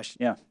simple question.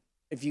 Yeah.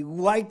 If you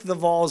like the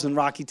Vols and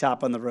Rocky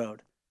Top on the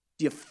road,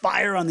 do you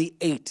fire on the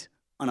 8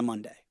 on a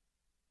Monday?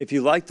 If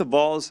you like the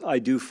Vols, I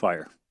do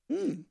fire.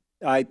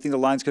 I think the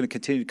line's going to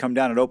continue to come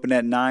down. It opened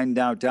at 9,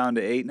 down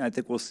to 8, and I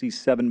think we'll see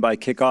 7 by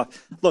kickoff.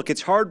 Look,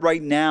 it's hard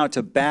right now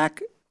to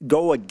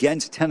go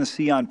against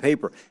Tennessee on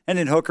paper.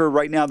 Hendon Hooker,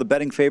 right now, the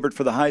betting favorite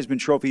for the Heisman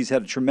Trophy. He's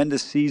had a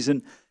tremendous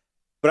season.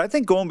 But I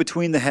think going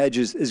between the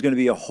hedges is going to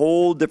be a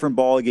whole different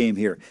ball game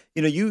here.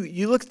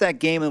 You look at that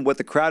game and what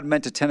the crowd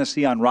meant to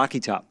Tennessee on Rocky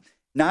Top.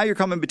 Now you're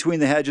coming between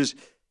the hedges.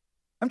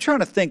 I'm trying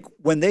to think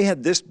when they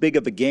had this big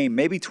of a game,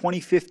 maybe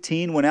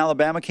 2015 when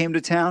Alabama came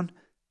to town.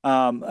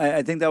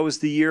 I think that was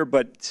the year,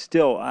 but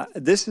still,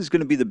 this is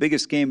going to be the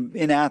biggest game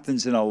in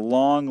Athens in a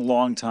long,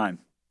 long time.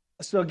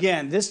 So,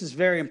 again, this is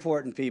very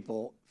important,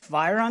 people.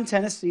 Fire on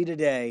Tennessee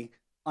today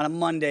on a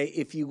Monday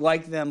if you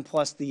like them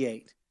plus the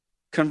 8.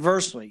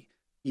 Conversely,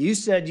 you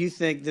said you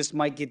think this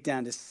might get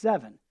down to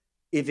 7.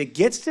 If it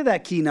gets to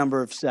that key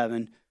number of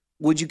 7,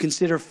 would you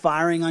consider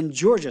firing on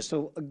Georgia?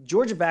 So,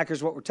 Georgia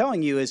backers, what we're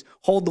telling you is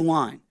hold the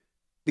line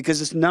because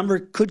this number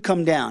could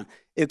come down.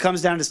 If it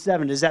comes down to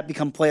 7, does that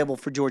become playable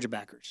for Georgia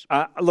backers?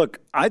 Look,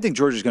 I think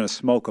Georgia's going to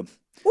smoke them.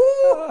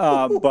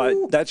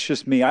 But that's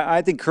just me.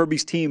 I think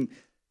Kirby's team,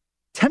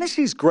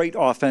 Tennessee's great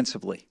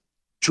offensively.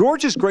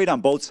 Georgia's great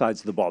on both sides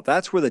of the ball.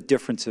 That's where the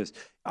difference is.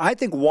 I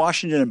think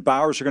Washington and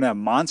Bowers are going to have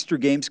monster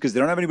games because they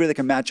don't have anybody that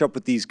can match up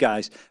with these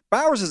guys.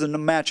 Bowers is a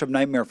matchup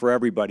nightmare for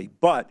everybody.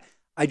 But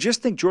I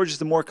just think Georgia's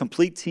the more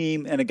complete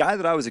team, and a guy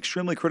that I was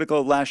extremely critical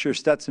of last year,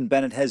 Stetson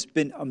Bennett, has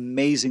been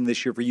amazing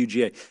this year for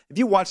UGA. If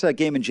you watch that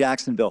game in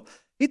Jacksonville,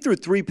 he threw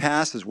 3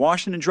 passes.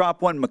 Washington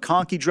dropped 1.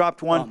 McConkey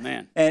dropped 1. Oh,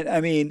 man. And,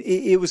 I mean,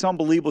 it was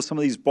unbelievable, some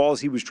of these balls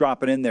he was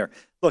dropping in there.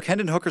 Look,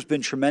 Hendon Hooker's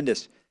been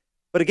tremendous.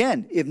 But,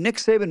 again, if Nick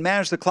Saban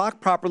managed the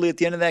clock properly at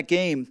the end of that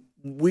game,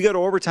 we go to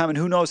overtime, and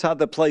who knows how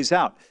that plays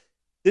out.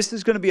 This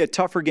is going to be a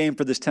tougher game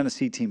for this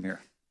Tennessee team here.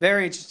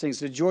 Very interesting.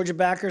 So, Georgia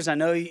backers, I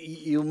know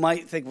you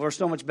might think we're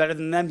so much better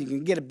than them. You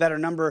can get a better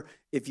number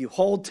if you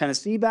hold.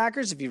 Tennessee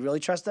backers, if you really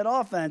trust that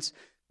offense,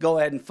 go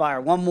ahead and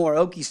fire. One more,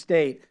 Okie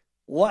State.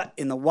 What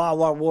in the wild,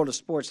 wild world of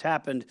sports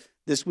happened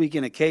this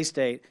weekend at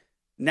K-State?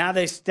 Now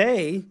they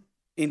stay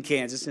in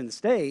Kansas, in the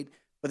state,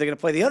 but they're going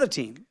to play the other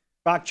team,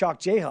 Rock Chalk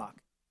Jayhawk.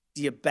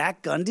 Do you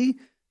back Gundy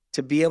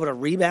to be able to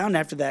rebound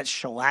after that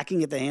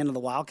shellacking at the hand of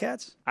the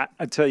Wildcats?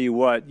 I tell you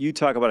what, you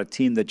talk about a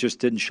team that just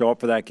didn't show up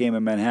for that game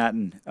in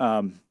Manhattan.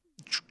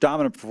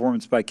 Dominant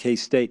performance by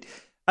K-State.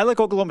 I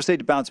like Oklahoma State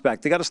to bounce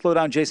back. They got to slow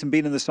down Jason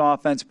Bean in this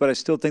offense, but I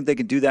still think they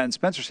can do that. And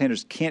Spencer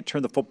Sanders can't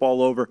turn the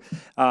football over.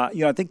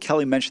 I think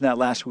Kelly mentioned that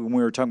last week when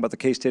we were talking about the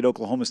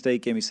K-State-Oklahoma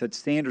State game. He said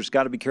Sanders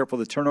got to be careful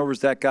of the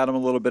turnovers. That got him a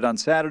little bit on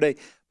Saturday,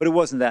 but it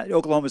wasn't that.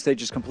 Oklahoma State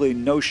just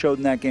completely no-showed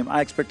in that game.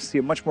 I expect to see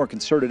a much more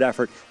concerted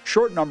effort.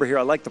 Short number here.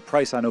 I like the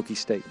price on Okie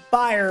State.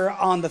 Fire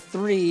on the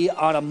 3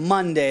 on a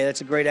Monday.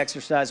 That's a great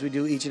exercise we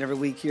do each and every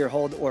week here.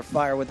 Hold or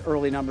fire with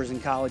early numbers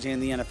in college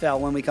and the NFL.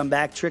 When we come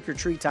back, trick or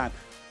treat time.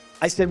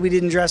 I said we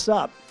didn't dress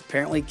up.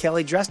 Apparently,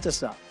 Kelly dressed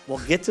us up. We'll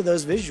get to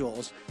those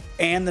visuals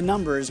and the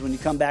numbers when you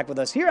come back with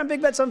us here on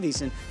Big Bets on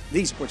VSiN,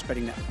 the Sports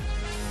Betting Network.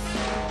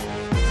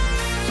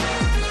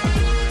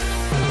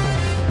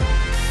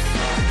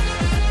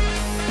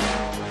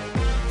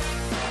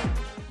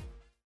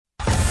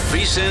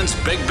 VSiN's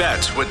Big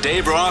Bets with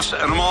Dave Ross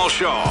and Amal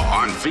Shaw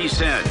on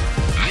VSiN,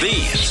 the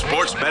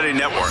Sports Betting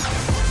Network.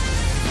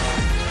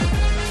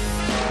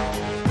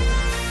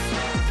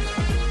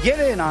 Get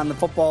in on the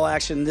football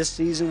action this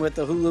season with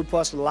the Hulu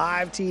Plus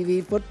Live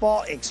TV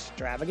Football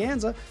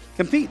Extravaganza.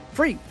 Compete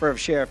free for a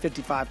share of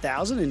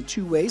 $55,000 in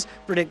 2 ways.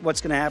 Predict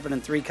what's going to happen in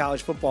 3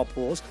 college football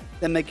pools.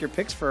 Then make your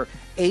picks for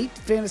 8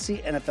 fantasy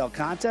NFL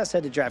contests.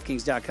 Head to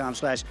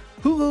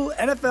DraftKings.com/Hulu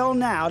NFL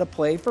now to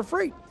play for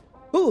free.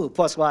 Hulu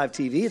Plus Live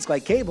TV. It's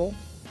like cable,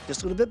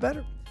 just a little bit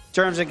better.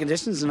 Terms and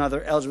conditions and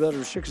other eligibility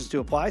restrictions to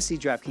apply. See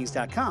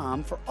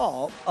DraftKings.com for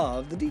all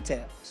of the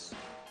details.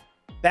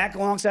 Back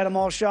alongside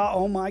Amal Shaw.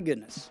 Oh, my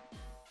goodness.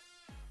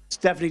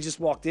 Stephanie just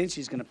walked in.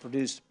 She's going to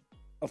produce,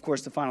 of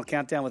course, the Final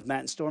Countdown with Matt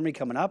and Stormy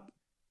coming up.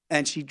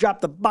 And she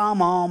dropped the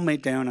bomb on me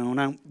down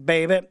on,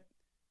 baby.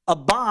 A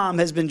bomb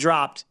has been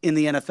dropped in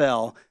the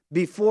NFL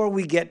before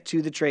we get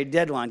to the trade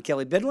deadline.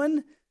 Kelly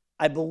Bidlin,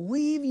 I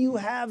believe you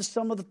have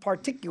some of the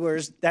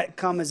particulars that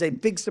come as a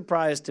big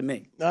surprise to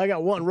me. I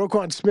got one.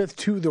 Roquan Smith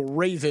to the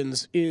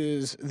Ravens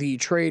is the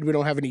trade. We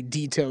don't have any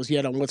details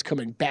yet on what's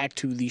coming back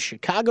to the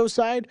Chicago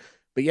side.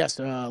 But yes,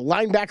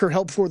 linebacker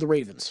help for the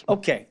Ravens.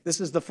 Okay, this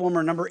is the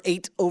former number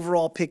 8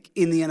 overall pick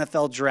in the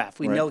NFL draft.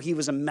 We know he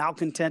was a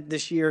malcontent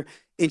this year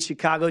in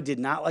Chicago, did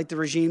not like the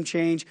regime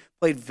change,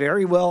 played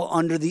very well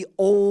under the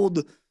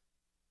old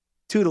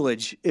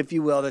tutelage, if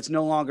you will, that's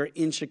no longer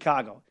in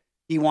Chicago.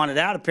 He wanted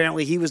out.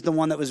 Apparently, he was the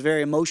one that was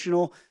very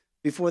emotional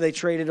before they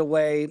traded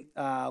away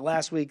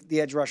last week,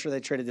 the edge rusher they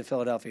traded to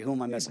Philadelphia. Who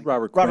am I missing?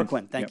 Robert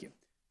Quinn, thank you.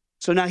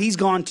 So now he's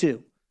gone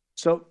too.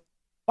 So,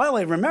 by the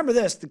way, remember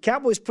this. The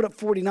Cowboys put up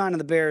 49 on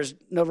the Bears.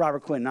 No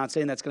Robert Quinn. Not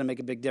saying that's going to make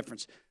a big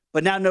difference.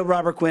 But now no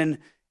Robert Quinn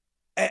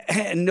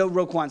and no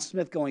Roquan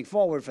Smith going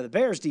forward for the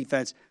Bears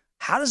defense.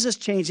 How does this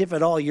change, if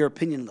at all, your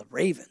opinion of the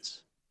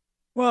Ravens?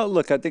 Well,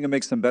 look, I think it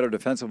makes them better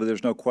defensively.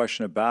 There's no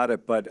question about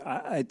it. But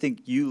I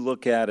think you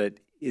look at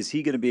it, is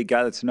he going to be a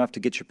guy that's enough to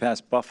get you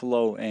past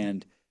Buffalo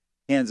and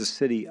Kansas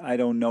City? I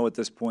don't know at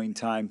this point in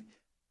time.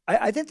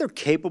 I think they're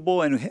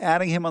capable, and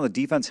adding him on the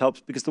defense helps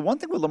because the one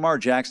thing with Lamar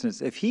Jackson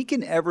is if he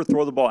can ever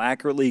throw the ball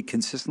accurately,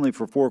 consistently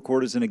for 4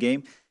 quarters in a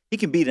game, he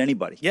can beat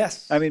anybody.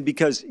 Yes. I mean,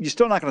 because you're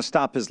still not going to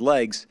stop his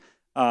legs.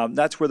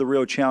 That's where the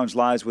real challenge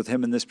lies with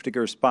him in this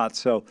particular spot.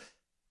 So,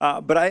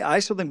 but I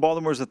still think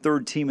Baltimore's the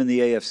 3rd team in the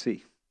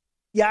AFC.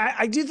 Yeah,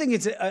 I do think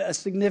it's a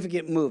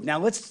significant move. Now,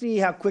 let's see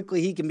how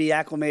quickly he can be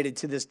acclimated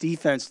to this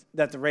defense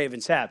that the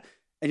Ravens have.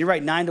 And you're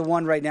right,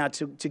 9-1 right now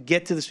to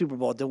get to the Super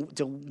Bowl,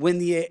 to win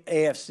the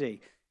AFC.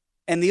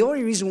 And the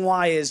only reason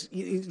why is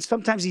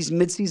sometimes these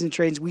midseason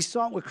trades, we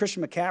saw it with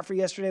Christian McCaffrey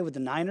yesterday with the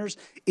Niners.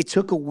 It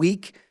took a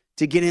week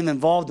to get him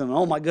involved in.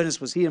 Oh, my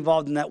goodness, was he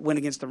involved in that win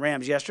against the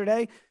Rams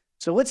yesterday?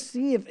 So let's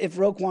see if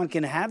Roquan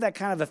can have that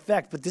kind of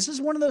effect. But this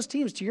is one of those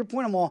teams, to your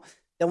point, Amal,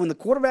 that when the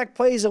quarterback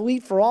plays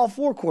elite for all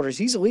 4 quarters,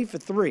 he's elite for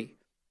 3.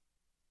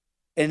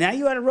 And now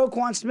you added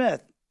Roquan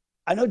Smith.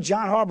 I know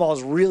John Harbaugh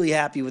is really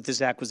happy with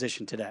this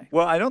acquisition today.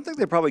 Well, I don't think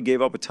they probably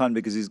gave up a ton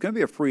because he's going to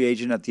be a free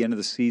agent at the end of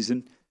the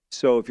season.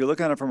 So if you're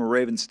looking at it from a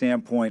Ravens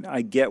standpoint,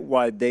 I get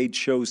why they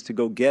chose to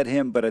go get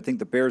him, but I think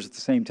the Bears at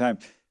the same time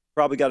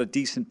probably got a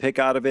decent pick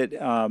out of it.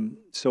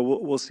 So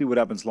we'll see what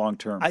happens long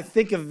term. I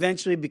think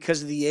eventually,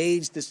 because of the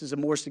age, this is a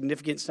more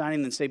significant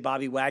signing than, say,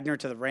 Bobby Wagner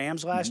to the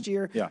Rams last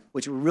year,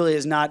 which really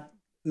has not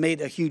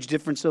made a huge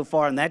difference so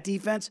far in that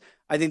defense.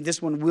 I think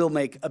this one will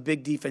make a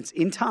big difference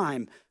in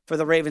time for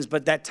the Ravens,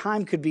 but that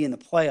time could be in the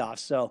playoffs.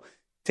 So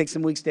take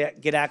some weeks to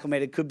get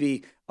acclimated. Could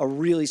be a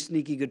really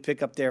sneaky good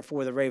pickup there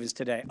for the Ravens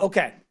today.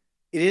 Okay,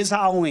 it is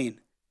Halloween.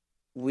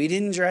 We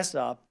didn't dress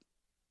up,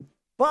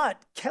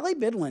 but Kelly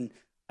Bidlin,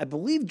 I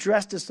believe,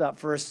 dressed us up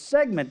for a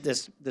segment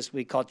this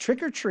week called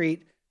Trick or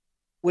Treat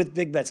with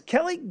Big Bets.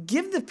 Kelly,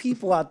 give the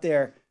people out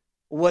there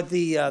what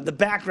the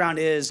background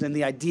is and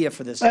the idea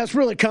for this. That's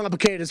really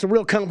complicated. It's a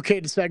real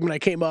complicated segment I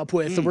came up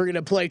with. We're going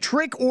to play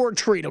Trick or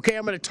Treat, okay?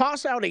 I'm going to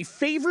toss out a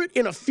favorite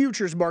in a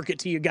futures market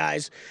to you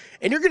guys,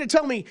 and you're going to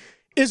tell me,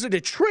 is it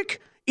a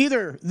trick?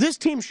 Either this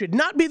team should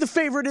not be the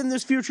favorite in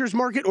this futures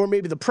market, or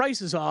maybe the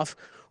price is off,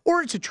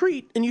 or it's a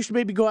treat and you should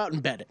maybe go out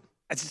and bet it.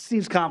 It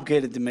seems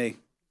complicated to me.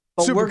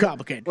 But Super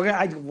complicated.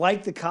 I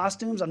like the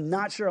costumes. I'm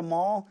not sure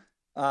Amal.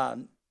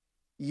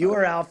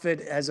 Your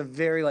outfit has a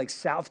very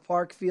South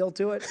Park feel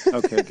to it.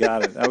 Okay,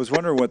 got it. I was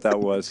wondering what that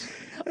was.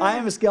 I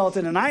am a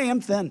skeleton, and I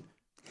am thin.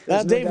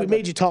 Dave, we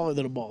made you taller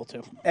than a ball,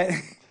 too.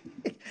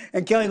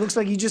 And Kelly, looks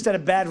like you just had a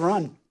bad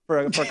run for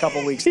a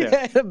couple weeks there.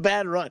 Yeah, a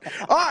bad run.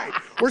 All right,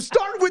 we're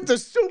starting with the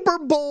Super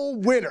Bowl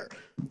winner.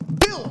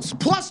 Bills,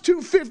 plus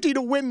 250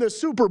 to win the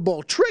Super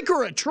Bowl. Trick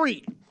or a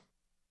treat?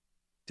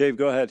 Dave,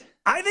 go ahead.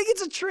 I think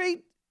it's a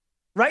treat.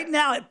 Right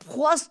now at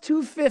plus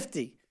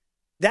 250.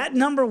 That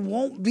number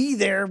won't be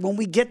there when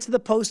we get to the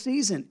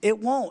postseason. It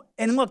won't.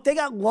 And look, they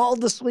got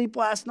lulled to sleep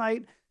last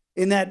night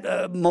in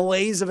that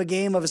malaise of a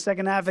game of a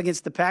second half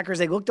against the Packers.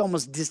 They looked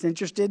almost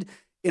disinterested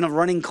in a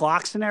running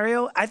clock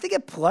scenario. I think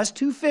at plus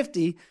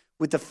 250,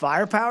 with the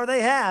firepower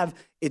they have,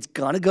 it's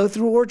going to go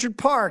through Orchard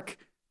Park.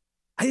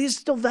 I think there's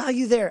still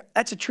value there.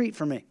 That's a treat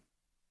for me.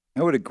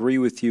 I would agree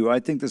with you.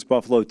 I think this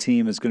Buffalo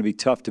team is going to be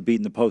tough to beat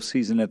in the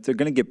postseason. If they're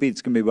going to get beat,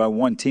 it's going to be by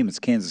one team. It's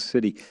Kansas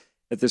City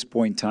at this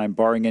point in time,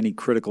 barring any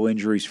critical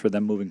injuries for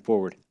them moving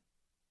forward.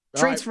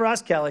 Treats for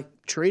us, Kelly.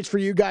 Treats for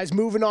you guys.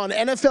 Moving on.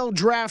 NFL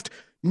Draft,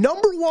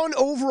 number 1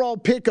 overall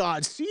pick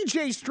odds.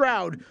 C.J.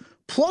 Stroud,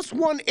 plus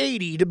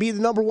 180 to be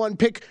the number 1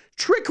 pick.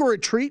 Trick or a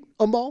treat,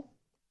 Amal?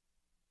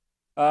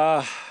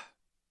 I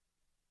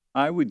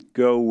would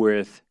go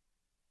with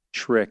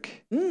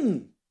trick.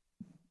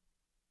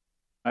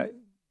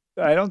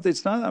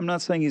 I'm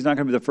not saying he's not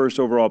going to be the first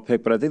overall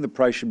pick, but I think the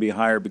price should be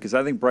higher because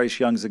I think Bryce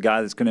Young's the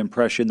guy that's going to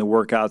impress you in the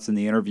workouts and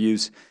the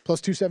interviews.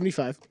 Plus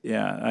 275.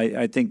 Yeah,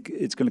 I think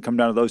it's going to come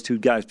down to those two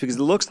guys because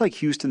it looks like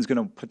Houston's going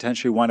to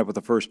potentially wind up with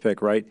the first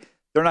pick, right?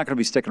 They're not going to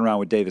be sticking around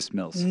with Davis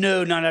Mills.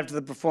 No, not after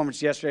the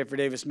performance yesterday for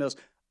Davis Mills.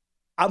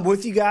 I'm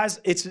with you guys.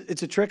 It's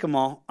a trick,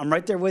 Amal. I'm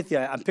right there with you.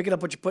 I'm picking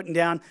up what you're putting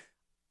down.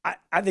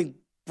 I think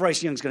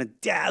Bryce Young's going to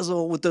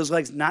dazzle with those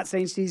legs. Not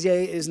saying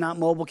CJ is not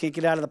mobile, can't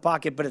get out of the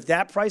pocket, but at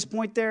that price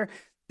point there,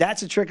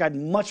 that's a trick. I'd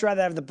much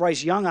rather have the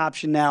Bryce Young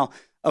option now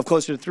of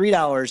closer to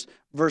 $3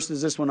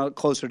 versus this one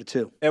closer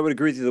to $2. I would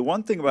agree with you. The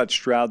one thing about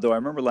Stroud, though, I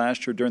remember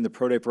last year during the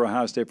Pro Day for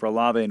Ohio State for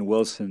Olave and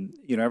Wilson,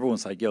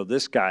 everyone's like, yo,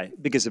 this guy,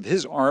 because of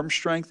his arm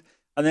strength,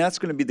 I think that's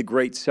going to be the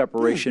great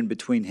separation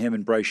between him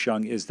and Bryce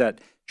Young is that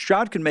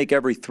Stroud can make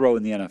every throw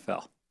in the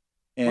NFL.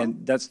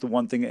 And that's the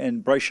one thing.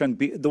 And Bryce Young,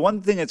 the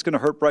one thing that's going to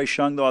hurt Bryce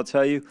Young, though, I'll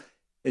tell you,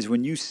 is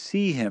when you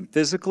see him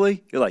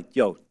physically, you're like,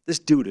 yo, this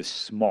dude is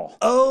small.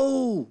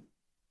 Oh,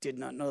 did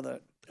not know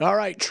that. All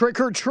right, trick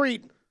or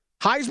treat.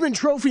 Heisman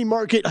Trophy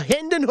market,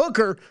 Hendon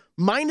Hooker,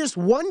 minus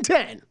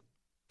 110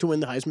 to win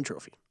the Heisman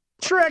Trophy.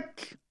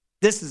 Trick.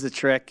 This is a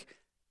trick.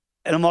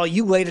 And Amal,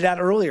 you laid it out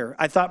earlier.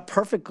 I thought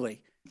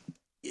perfectly.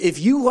 If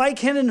you like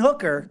Hendon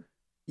Hooker,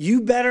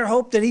 you better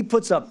hope that he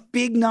puts up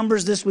big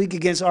numbers this week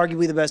against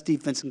arguably the best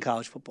defense in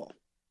college football.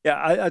 Yeah,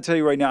 I'll tell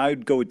you right now, I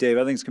would go with Dave.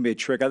 I think it's going to be a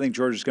trick. I think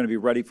Georgia's going to be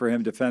ready for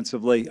him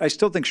defensively. I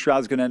still think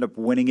Stroud's going to end up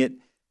winning it,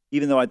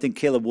 even though I think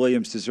Caleb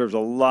Williams deserves a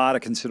lot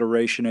of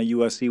consideration at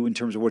USC in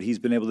terms of what he's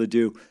been able to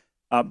do.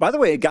 By the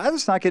way, a guy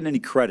that's not getting any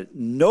credit,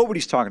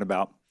 nobody's talking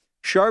about,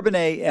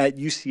 Charbonnet at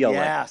UCLA.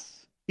 Yes.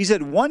 He's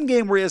had one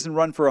game where he hasn't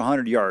run for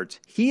 100 yards.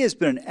 He has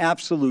been an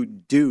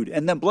absolute dude.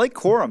 And then Blake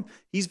Corum,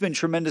 he's been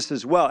tremendous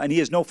as well, and he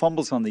has no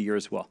fumbles on the year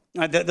as well.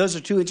 Those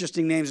are two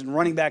interesting names and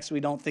running backs we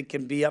don't think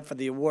can be up for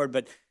the award,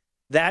 but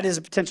that is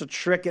a potential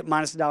trick at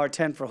minus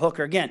 $1.10 for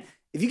Hooker. Again,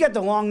 if you got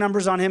the long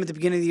numbers on him at the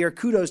beginning of the year,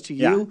 kudos to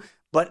you. Yeah.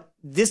 But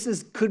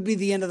this could be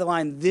the end of the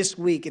line this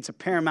week. It's a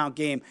paramount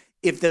game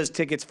if those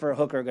tickets for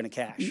Hooker are going to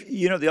cash.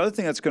 The other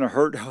thing that's going to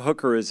hurt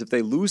Hooker is if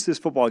they lose this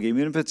football game,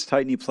 even if it's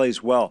tight and he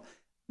plays well,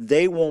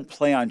 they won't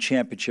play on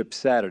championship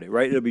Saturday,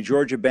 right? It'll be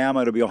Georgia,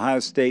 Bama. It'll be Ohio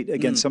State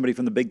against somebody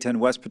from the Big Ten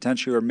West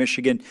potentially, or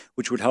Michigan,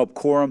 which would help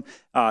Corum.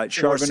 Or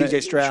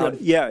C.J.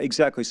 Stroud. Yeah,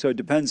 exactly. So it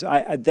depends.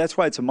 That's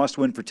why it's a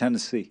must-win for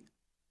Tennessee.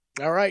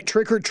 All right,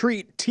 trick or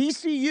treat.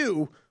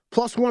 TCU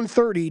plus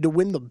 130 to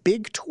win the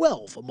Big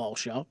 12, Amal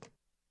Shaw.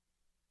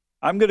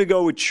 I'm going to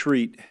go with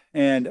treat.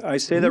 And I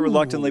say that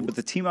reluctantly, but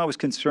the team I was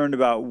concerned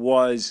about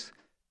was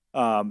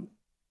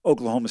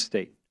Oklahoma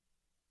State.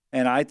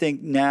 And I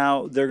think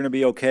now they're going to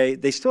be okay.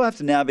 They still have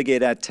to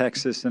navigate at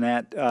Texas and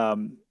at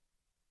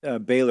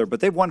Baylor, but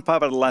they've won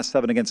 5 out of the last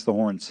 7 against the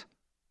Horns.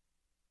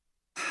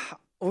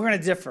 We're going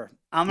to differ.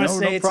 I'm going to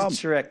say it's a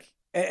trick.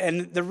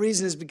 And the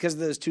reason is because of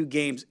those 2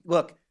 games.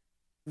 Look,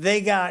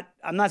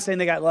 I'm not saying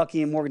they got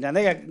lucky in Morgantown.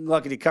 They got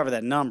lucky to cover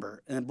that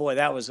number. And boy,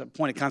 that was a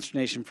point of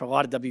consternation for a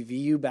lot of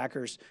WVU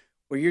backers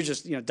where you're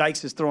just,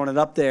 Dykes is throwing it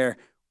up there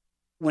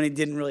when he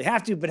didn't really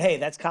have to. But hey,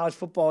 that's college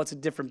football. It's a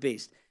different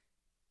beast.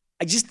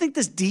 I just think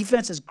this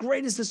defense, as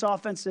great as this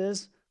offense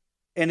is,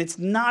 and it's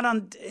not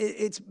on,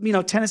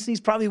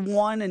 Tennessee's probably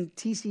 1 and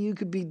TCU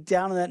could be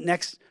down in that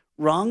next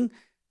rung.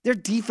 Their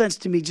defense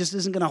to me just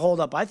isn't going to hold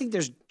up. I think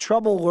there's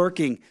trouble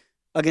lurking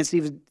against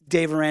either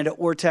Dave Aranda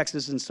or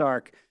Texas and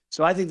Sark.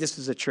 So I think this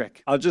is a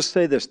trick. I'll just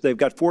say this. They've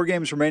got 4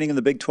 games remaining in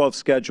the Big 12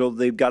 schedule.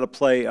 They've got to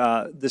play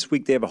this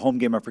week. They have a home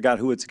game. I forgot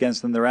who it's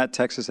against them. They're at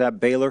Texas, at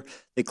Baylor.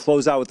 They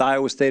close out with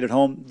Iowa State at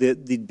home. The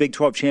Big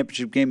 12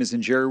 championship game is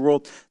in Jerry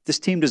World. This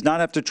team does not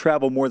have to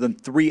travel more than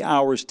 3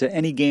 hours to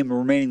any game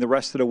remaining the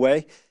rest of the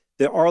way.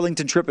 The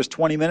Arlington trip is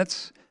 20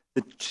 minutes.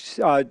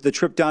 The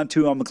trip down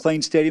to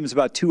McLean Stadium is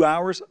about 2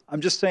 hours.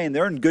 I'm just saying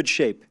they're in good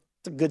shape.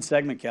 It's a good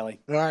segment, Kelly.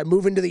 All right,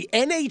 moving to the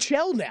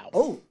NHL now.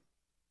 Oh,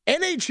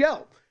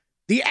 NHL.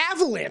 The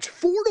Avalanche,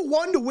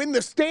 4-1 to win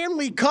the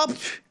Stanley Cup,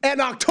 and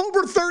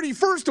October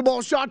 31st,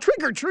 Amal Shaw,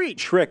 trick or treat.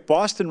 Trick.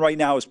 Boston right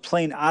now is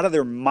playing out of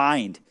their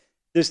mind.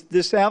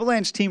 This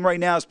Avalanche team right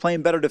now is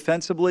playing better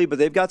defensively, but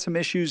they've got some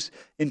issues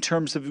in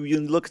terms of,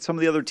 you look at some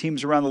of the other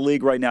teams around the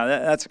league right now.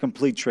 That's a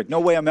complete trick. No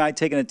way am I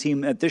taking a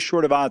team at this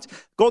short of odds.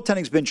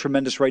 Goaltending's been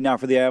tremendous right now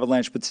for the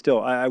Avalanche, but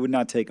still, I would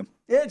not take them.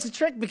 Yeah, it's a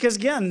trick because,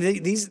 again,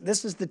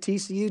 this is the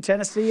TCU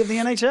Tennessee of the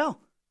NHL.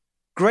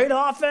 Great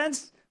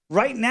offense.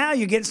 Right now,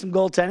 you're getting some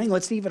goaltending.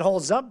 Let's see if it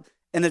holds up.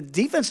 And the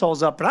defense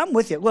holds up. But I'm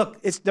with you. Look,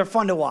 they're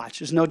fun to watch.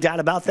 There's no doubt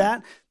about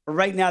that. But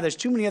right now, there's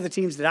too many other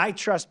teams that I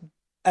trust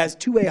as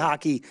two-way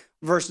hockey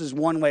versus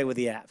one-way with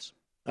the Avs.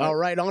 All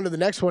right, on to the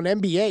next one.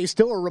 NBA.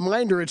 Still a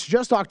reminder, it's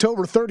just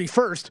October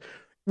 31st.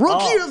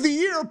 Rookie of the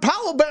Year,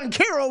 Paolo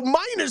Banchero,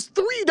 minus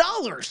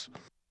 $3.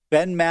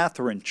 Ben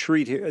Mathurin,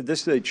 treat here.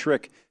 This is a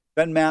trick.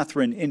 Ben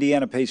Mathurin,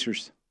 Indiana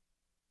Pacers.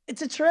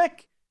 It's a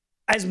trick.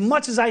 As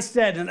much as I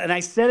said, and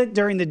I said it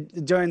during the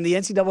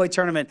NCAA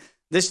tournament,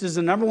 this is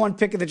the number 1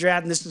 pick of the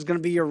draft, and this is going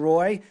to be your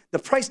Roy. The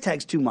price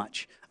tag's too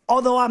much.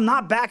 Although I'm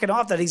not backing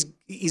off that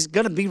he's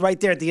going to be right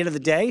there at the end of the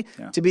day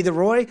to be the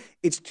Roy.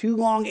 It's too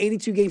long,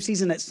 82-game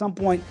season. At some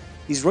point,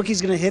 these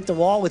rookies going to hit the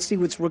wall. Let's see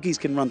which rookies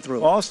can run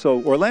through.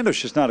 Also, Orlando's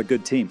just not a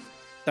good team.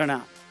 They're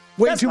not.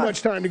 Way too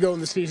much time to go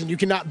in the season. You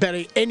cannot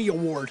bet any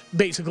award,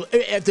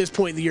 basically, at this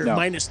point in the year,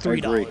 minus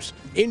 $3.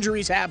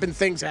 Injuries happen,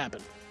 things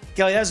happen.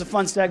 Kelly, that was a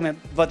fun segment,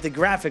 but the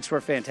graphics were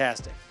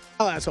fantastic.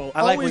 Oh, that's all.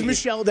 Always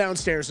Michelle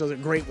downstairs does a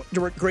great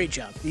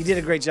job. You did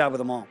a great job with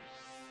them all.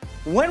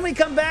 When we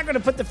come back, we're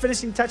going to put the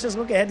finishing touches,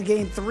 look ahead to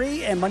Game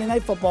 3 and Monday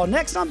Night Football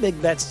next on Big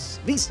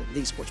Bets, VSiN,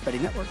 the Sports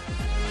Betting Network.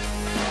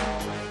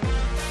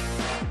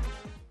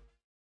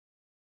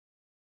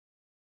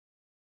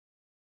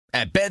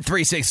 At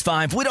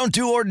Bet365, we don't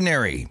do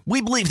ordinary.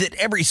 We believe that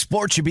every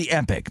sport should be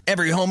epic.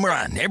 Every home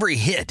run, every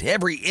hit,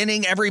 every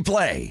inning, every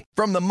play.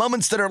 From the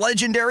moments that are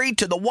legendary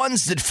to the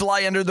ones that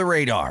fly under the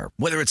radar.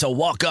 Whether it's a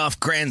walk-off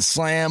grand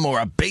slam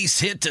or a base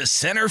hit to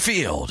center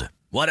field.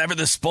 Whatever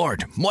the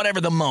sport, whatever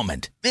the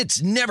moment.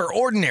 It's never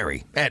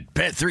ordinary at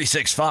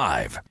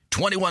Bet365.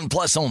 21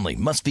 plus only.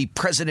 Must be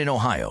present in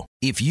Ohio.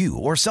 If you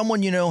or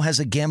someone you know has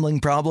a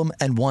gambling problem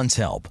and wants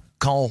help,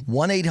 call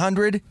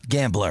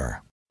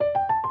 1-800-GAMBLER.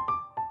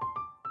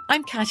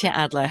 I'm Katya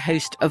Adler,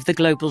 host of The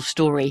Global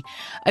Story.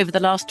 Over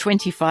the last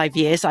 25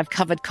 years, I've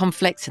covered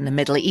conflicts in the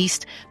Middle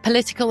East,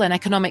 political and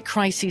economic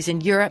crises in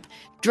Europe,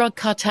 drug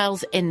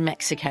cartels in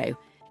Mexico.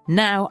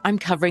 Now I'm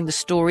covering the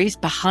stories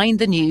behind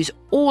the news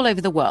all over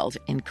the world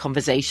in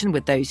conversation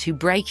with those who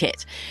break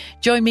it.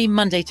 Join me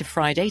Monday to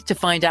Friday to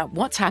find out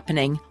what's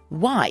happening,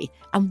 why,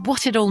 and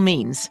what it all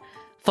means.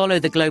 Follow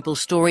The Global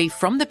Story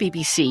from the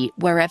BBC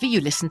wherever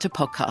you listen to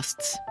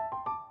podcasts.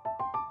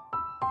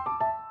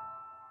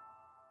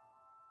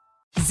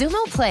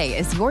 Xumo Play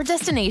is your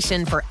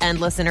destination for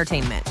endless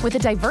entertainment. With a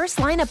diverse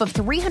lineup of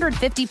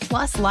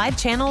 350-plus live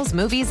channels,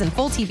 movies, and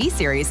full TV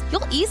series,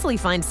 you'll easily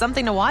find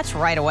something to watch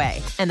right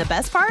away. And the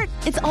best part?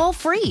 It's all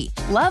free.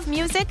 Love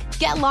music?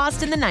 Get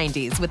lost in the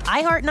 90s with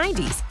iHeart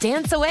 90s.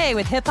 Dance away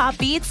with hip-hop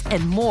beats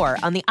and more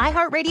on the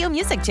iHeartRadio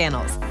music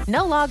channels.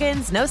 No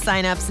logins, no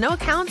signups, no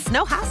accounts,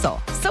 no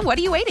hassle. So what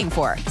are you waiting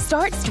for?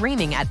 Start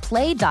streaming at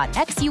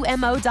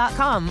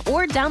play.xumo.com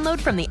or download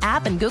from the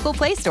app and Google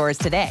Play stores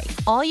today.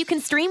 All you can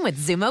stream with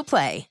Xumo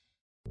Play.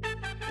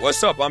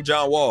 What's up? I'm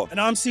John Wall.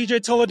 And I'm CJ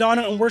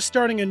Toledano, and we're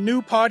starting a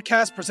new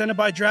podcast presented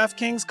by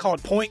DraftKings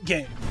called Point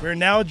Game. We're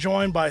now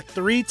joined by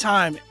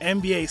three-time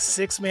NBA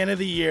Sixth Man of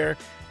the Year,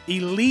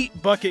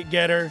 elite bucket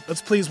getter.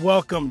 Let's please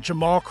welcome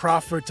Jamal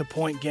Crawford to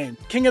Point Game.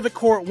 King of the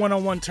Court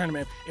one-on-one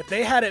tournament. If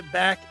they had it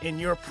back in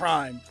your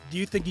prime, do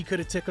you think you could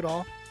have took it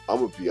all? I'm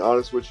going to be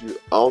honest with you.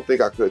 I don't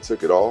think I could have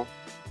took it all,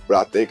 but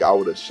I think I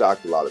would have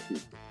shocked a lot of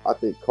people. I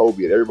think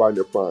Kobe and everybody in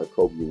their prime,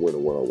 Kobe would win a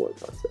one-on-one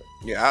contest.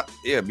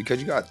 Yeah,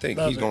 because you got to think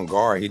he's going to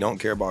guard. He don't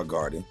care about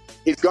guarding.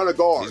 He's going to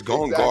guard. He's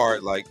going to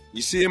guard. Like,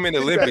 you see him in the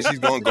Olympics, he's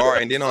going to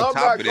guard. And then on top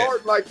of that. I'm not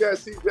guarding like that,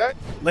 CJ.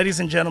 Ladies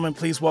and gentlemen,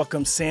 please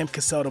welcome Sam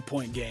Cassell to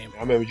Point Game.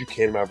 I remember you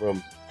came out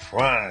from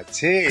crying,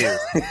 tears.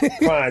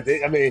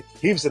 Crying. I mean,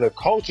 he was in a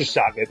culture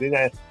shock. And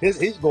then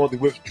he's going through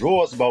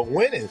withdrawals about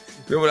winning.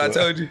 Remember what I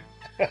told you?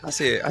 I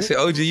said,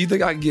 OG, you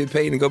think I can get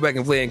paid and go back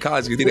and play in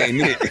college because it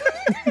ain't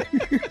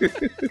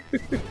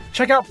it?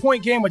 Check out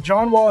Point Game with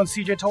John Wall and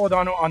CJ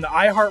Toledano on the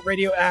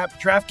iHeartRadio app,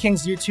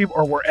 DraftKings YouTube,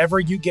 or wherever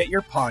you get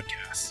your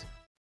podcasts.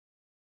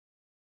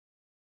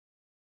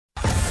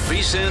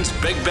 VSiN's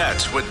Big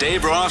Bets with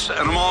Dave Ross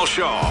and Amal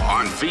Shaw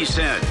on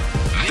VSiN,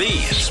 the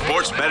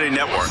sports betting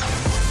network.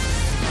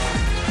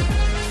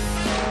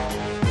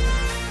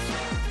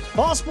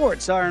 Fall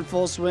sports are in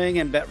full swing,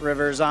 and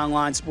BetRivers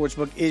Online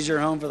Sportsbook is your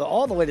home for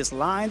all the latest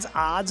lines,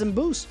 odds, and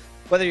boosts.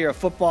 Whether you're a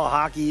football,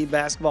 hockey,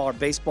 basketball, or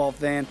baseball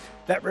fan,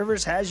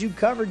 BetRivers has you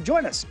covered.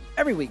 Join us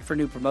every week for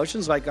new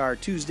promotions like our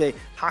Tuesday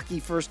hockey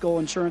first goal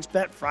insurance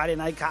bet, Friday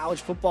night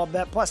college football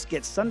bet, plus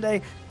get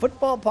Sunday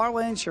football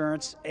parlay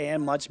insurance,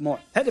 and much more.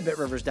 Head to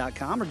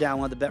BetRivers.com or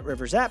download the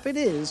BetRivers app. It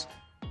is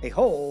a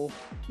whole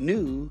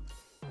new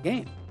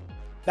game.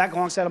 Back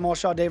alongside Amal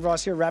Shaw, Dave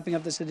Ross here, wrapping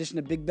up this edition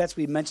of Big Bets.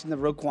 We mentioned the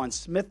Roquan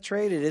Smith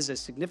trade. It is a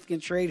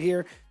significant trade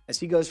here as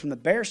he goes from the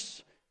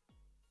Bears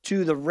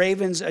to the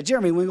Ravens.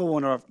 Jeremy Wingle,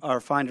 one of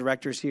our fine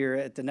directors here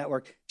at the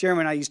network.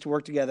 Jeremy and I used to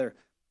work together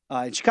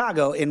in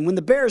Chicago, and when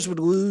the Bears would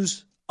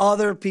lose,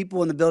 other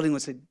people in the building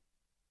would say,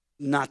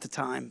 not the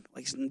time.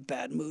 Like, he's in a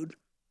bad mood.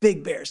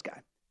 Big Bears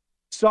guy.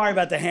 Sorry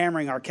about the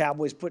hammering our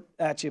Cowboys put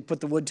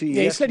the wood to you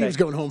yesterday. He said he was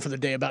going home for the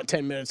day about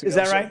 10 minutes ago. Is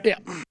that right? Yeah.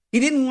 He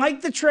didn't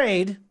like the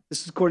trade.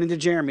 This is according to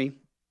Jeremy.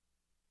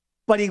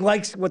 But he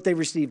likes what they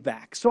received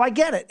back. So I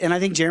get it, and I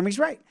think Jeremy's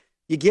right.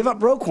 You give up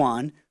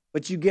Roquan,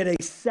 but you get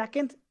a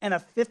second and a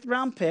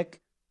fifth-round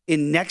pick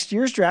in next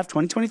year's draft,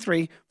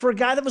 2023, for a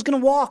guy that was going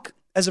to walk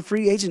as a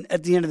free agent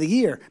at the end of the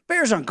year.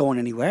 Bears aren't going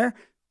anywhere.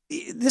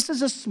 This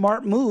is a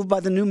smart move by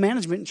the new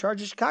management in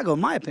charge of Chicago,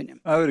 in my opinion.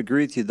 I would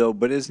agree with you, though,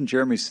 but isn't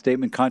Jeremy's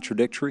statement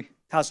contradictory?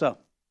 How so?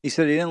 He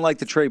said he didn't like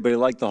the trade, but he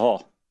liked the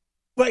haul.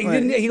 But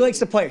he likes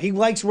the player. He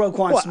likes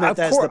Roquan Smith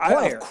as the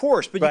player. Of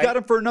course, but you got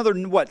him for another,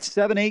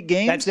 7-8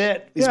 games? That's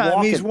it. He's walking.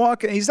 I mean, he's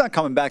walking. He's not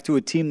coming back to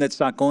a team that's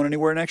not going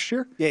anywhere next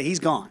year. Yeah, he's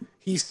gone.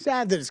 He's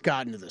sad that it's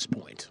gotten to this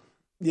point.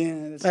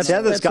 Yeah, that's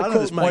gotten to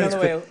this point.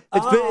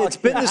 It's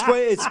been this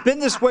way. It's been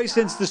this way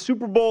since the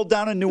Super Bowl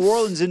down in New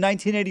Orleans in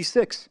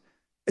 1986.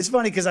 It's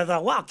funny because I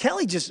thought, wow,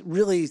 Kelly just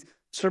really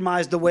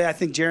surmised the way I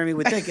think Jeremy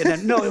would think, and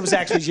then no, it was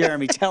actually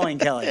Jeremy telling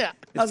Kelly. Yeah,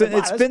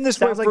 it's been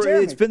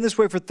this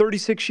way for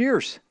 36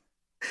 years.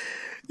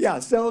 Yeah,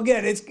 so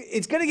again,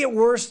 it's going to get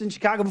worse in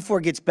Chicago before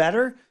it gets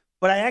better,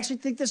 but I actually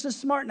think this is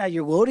smart. Now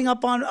you're loading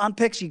up on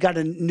picks. You got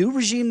a new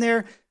regime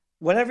there.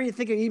 Whatever you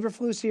think of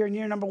Eberflus here in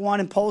year number one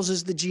and Poles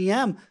as the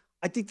GM,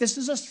 I think this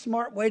is a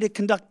smart way to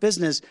conduct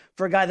business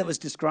for a guy that was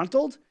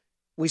disgruntled.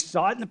 We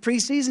saw it in the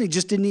preseason.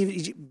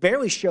 He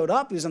barely showed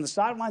up. He was on the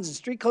sidelines and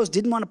street clothes,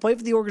 didn't want to play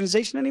for the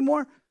organization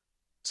anymore.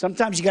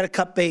 Sometimes you got to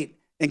cut bait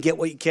and get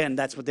what you can.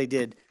 That's what they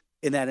did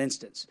in that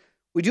instance.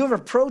 We do have a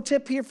pro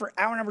tip here for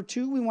hour number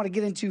 2 we want to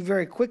get into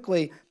very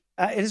quickly.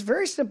 It is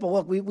very simple.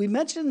 Look, we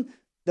mentioned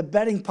the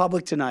betting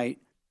public tonight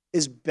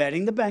is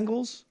betting the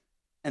Bengals,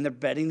 and they're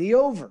betting the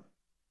over.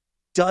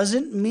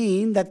 Doesn't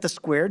mean that the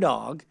square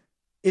dog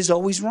is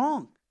always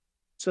wrong.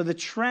 So the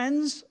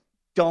trends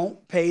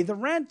don't pay the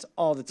rent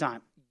all the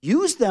time.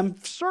 Use them,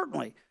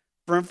 certainly,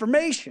 for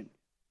information.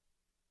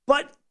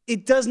 But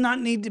it does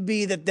not need to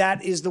be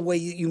that is the way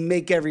you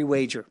make every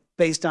wager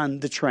based on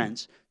the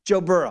trends.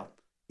 Joe Burrow,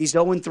 he's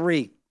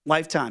 0-3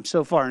 lifetime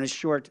so far in his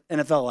short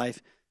NFL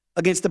life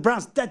against the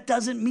Browns. That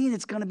doesn't mean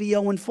it's going to be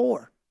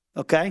 0-4,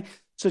 okay?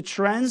 So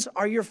trends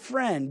are your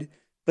friend,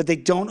 but they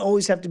don't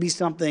always have to be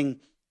something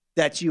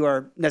that you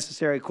are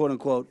necessarily,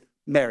 quote-unquote,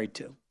 married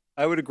to.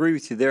 I would agree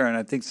with you there, and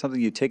I think something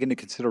you take into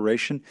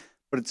consideration,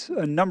 but it's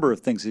a number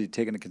of things that you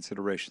take into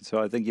consideration.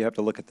 So I think you have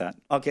to look at that.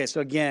 Okay, so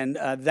again,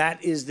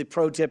 that is the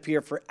pro tip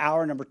here for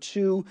hour number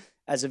 2.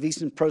 As a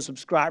VSiN Pro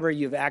subscriber,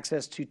 you have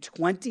access to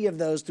 20 of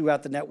those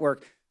throughout the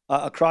network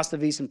across the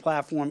VSiN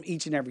platform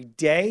each and every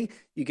day.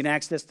 You can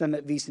access them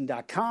at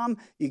VSiN.com.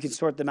 You can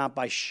sort them out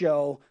by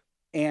show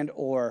and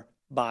or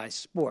by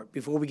sport.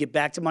 Before we get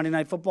back to Monday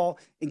Night Football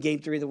in Game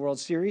 3 of the World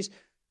Series,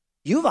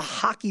 You have a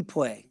hockey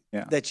play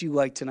that you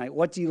like tonight.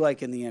 What do you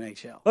like in the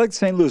NHL? I like the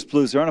St. Louis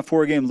Blues. They're on a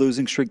 4-game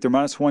losing streak. They're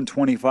minus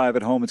 125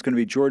 at home. It's going to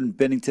be Jordan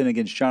Binnington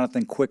against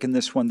Jonathan Quick in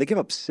this one. They give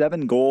up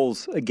 7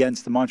 goals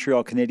against the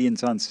Montreal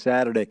Canadiens on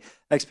Saturday.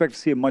 I expect to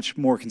see a much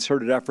more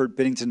concerted effort,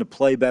 Binnington to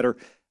play better.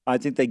 I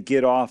think they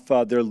get off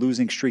their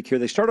losing streak here.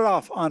 They started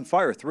off on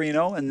fire,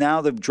 3-0, and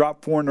now they've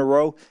dropped 4 in a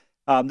row.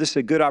 This is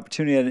a good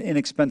opportunity at an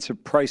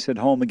inexpensive price at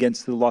home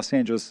against the Los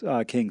Angeles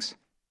Kings.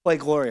 Play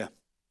Gloria.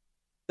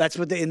 That's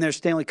what in their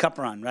Stanley Cup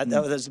run, right?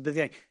 That was a big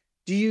thing.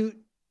 Do you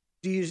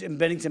and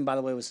Binnington, by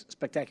the way, was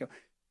spectacular.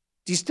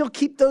 Do you still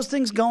keep those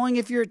things going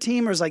if you're a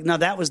team, or is like, no,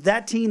 that was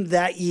that team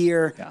that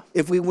year. Yeah.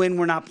 If we win,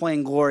 we're not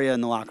playing Gloria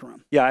in the locker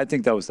room. Yeah, I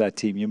think that was that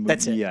team.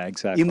 That's it. Yeah,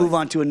 exactly. You move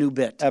on to a new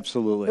bit.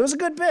 Absolutely. It was a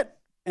good bit,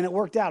 and it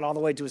worked out all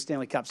the way to a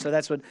Stanley Cup. So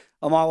that's what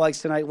Amal likes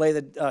tonight. Lay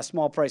the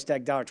small price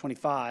tag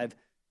 $1.25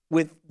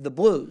 with the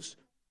Blues.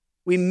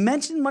 We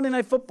mentioned Monday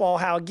Night Football,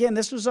 how, again,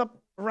 this was up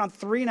around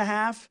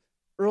 3.5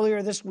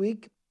 earlier this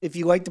week. If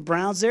you like the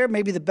Browns there,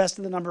 maybe the best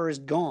of the number is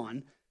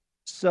gone.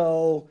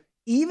 So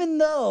even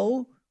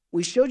though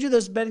we showed you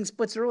those betting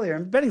splits earlier,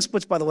 and betting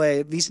splits, by the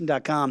way, at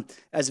VSiN.com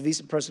as a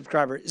VSiN Pro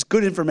subscriber is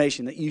good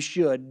information that you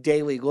should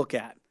daily look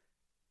at.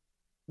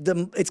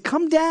 It's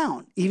come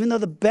down. Even though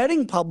the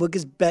betting public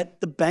has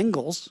bet the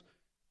Bengals,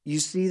 you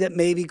see that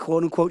maybe,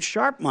 quote-unquote,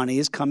 sharp money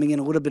is coming in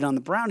a little bit on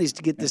the Brownies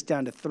to get this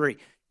down to 3.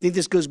 Think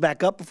this goes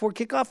back up before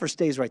kickoff or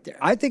stays right there?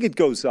 I think it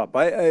goes up.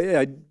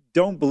 I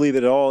don't believe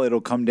it at all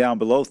it'll come down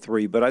below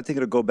 3, but I think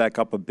it'll go back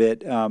up a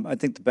bit. I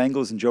think the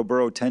Bengals and Joe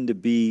Burrow tend to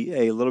be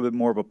a little bit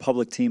more of a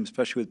public team,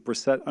 especially with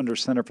Brissett under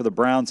center for the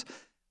Browns.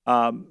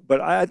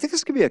 But I think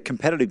this could be a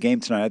competitive game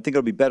tonight. I think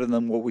it'll be better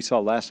than what we saw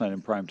last night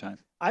in primetime.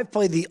 I've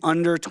played the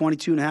under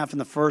 22.5 in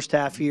the first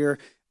half here.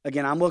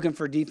 Again, I'm looking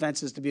for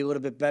defenses to be a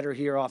little bit better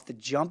here off the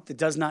jump. That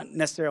does not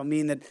necessarily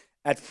mean that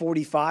at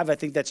 45, I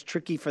think that's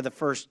tricky for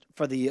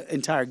the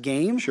entire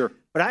game. Sure.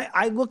 But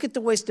I look at the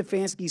way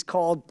Stefanski's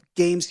called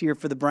games here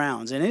for the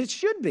Browns, and it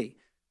should be.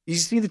 You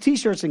see the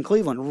T-shirts in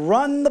Cleveland.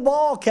 Run the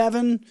ball,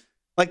 Kevin.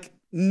 Like,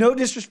 no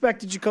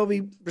disrespect to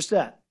Jacoby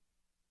Brissett.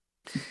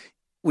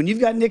 When you've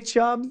got Nick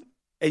Chubb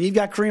and you've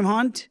got Kareem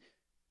Hunt,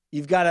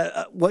 you've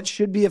got what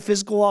should be a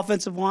physical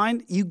offensive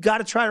line, you've got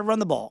to try to run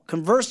the ball.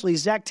 Conversely,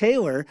 Zach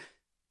Taylor,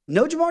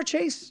 no Jamar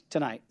Chase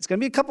tonight. It's going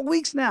to be a couple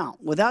weeks now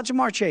without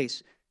Jamar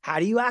Chase. How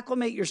do you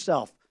acclimate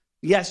yourself?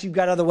 Yes, you've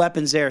got other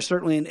weapons there,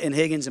 certainly in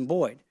Higgins and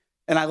Boyd.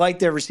 And I like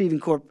their receiving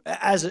corps.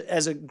 As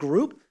a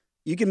group,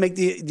 you can make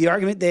the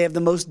argument they have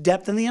the most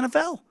depth in the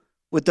NFL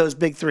with those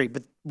big 3.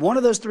 But one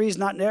of those 3 is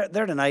not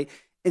there tonight.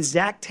 And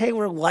Zach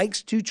Taylor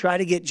likes to try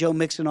to get Joe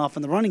Mixon off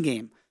in the running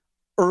game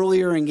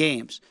earlier in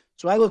games.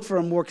 So I look for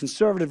a more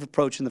conservative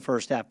approach in the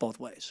first half both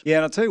ways. Yeah,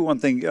 and I'll tell you one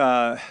thing.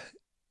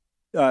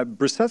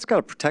 Brissett's got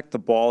to protect the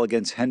ball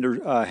against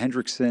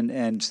Hendrickson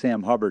and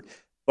Sam Hubbard.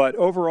 But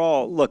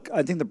overall, look,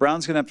 I think the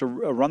Browns are going to have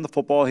to run the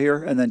football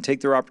here and then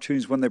take their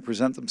opportunities when they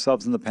present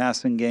themselves in the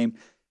passing game.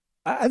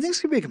 I think it's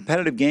going to be a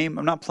competitive game.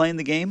 I'm not playing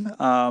the game,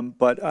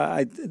 but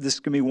this is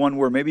going to be one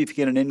where maybe if you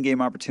get an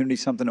in-game opportunity,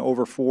 something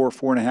over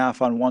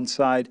 4.5 on one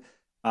side,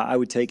 I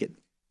would take it.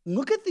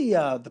 Look at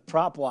the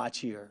prop watch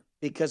here,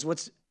 because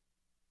what's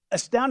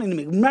astounding to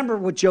me, remember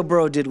what Joe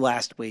Burrow did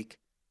last week.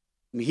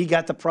 I mean, he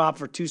got the prop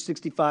for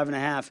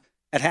 265.5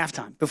 at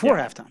halftime, before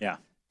halftime. Yeah.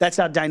 That's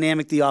how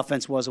dynamic the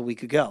offense was a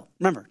week ago.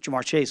 Remember,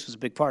 Jamar Chase was a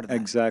big part of that.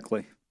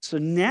 Exactly. So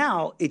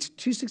now it's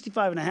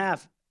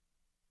 265.5.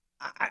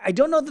 I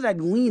don't know that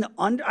I'd lean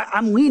under.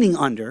 I'm leaning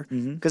under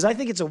because I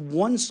think it's a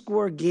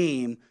one-score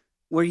game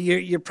where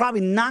you're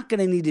probably not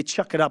going to need to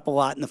chuck it up a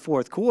lot in the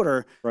fourth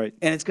quarter. Right.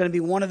 And it's going to be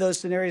one of those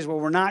scenarios where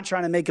we're not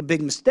trying to make a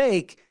big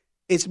mistake.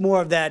 It's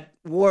more of that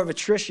war of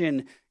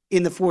attrition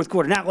in the fourth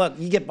quarter. Now, look,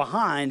 you get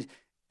behind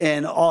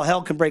and all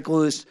hell can break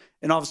loose,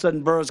 and all of a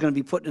sudden Burrow's going to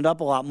be putting it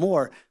up a lot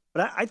more.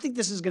 But I think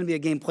this is going to be a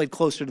game played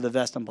closer to the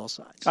vest on both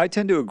sides. I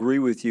tend to agree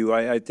with you.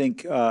 I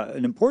think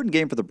an important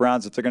game for the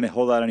Browns if they're going to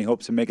hold out any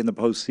hopes of making the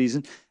postseason,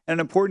 and an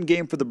important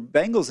game for the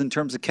Bengals in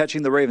terms of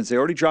catching the Ravens. They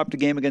already dropped a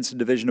game against a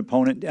division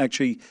opponent.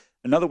 Actually,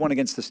 another one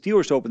against the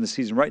Steelers to open the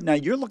season. Right now,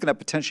 you're looking at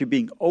potentially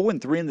being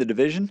 0-3 in the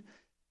division.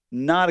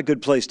 Not a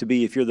good place to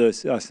be if you're the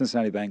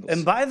Cincinnati Bengals.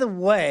 And by the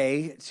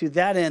way, to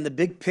that end, the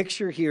big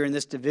picture here in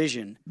this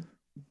division,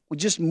 we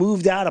just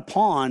moved out a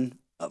pawn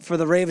for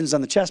the Ravens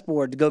on the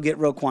chessboard to go get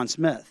Roquan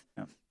Smith.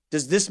 Yeah.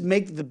 Does this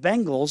make the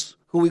Bengals,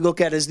 who we look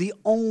at as the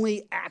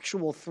only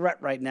actual threat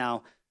right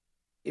now,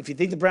 if you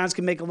think the Browns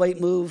can make a late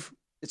move,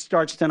 it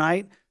starts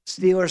tonight.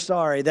 Steelers,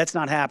 sorry, that's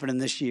not happening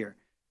this year.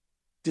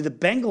 Do the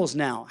Bengals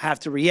now have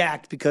to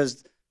react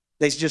because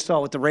they just saw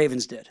what the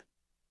Ravens did?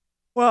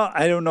 Well,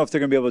 I don't know if they're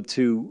going to be able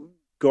to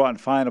go out and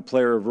find a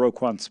player of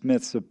Roquan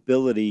Smith's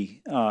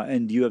ability,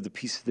 and you have the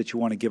pieces that you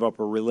want to give up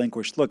or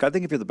relinquish. Look, I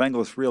think if you're the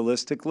Bengals,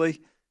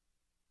 realistically,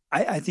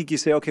 I think you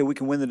say, okay, we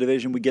can win the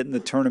division, we get in the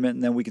tournament,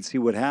 and then we can see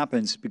what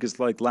happens because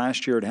like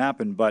last year it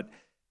happened. But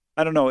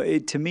I don't know.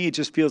 To me, it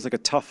just feels like a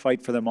tough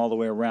fight for them all the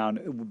way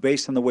around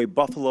based on the way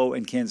Buffalo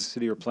and Kansas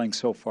City are playing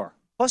so far.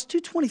 Plus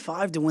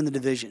 225 to win the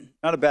division.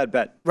 Not a bad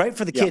bet. Right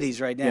for the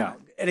kiddies right now. Yeah.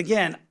 And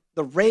again,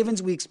 The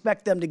Ravens, we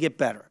expect them to get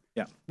better.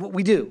 Yeah.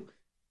 We do.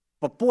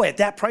 But, boy, at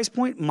that price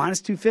point, minus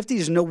 250,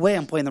 there's no way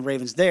I'm playing the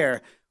Ravens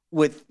there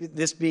with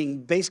this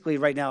being basically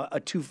right now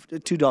a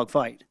two-dog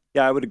fight.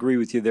 Yeah, I would agree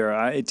with you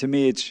there. To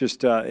me, it's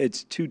just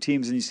it's two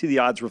teams, and you see the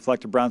odds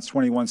reflected. Browns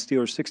 21,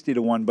 Steelers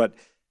 60-1, but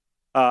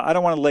I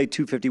don't want to lay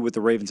 250 with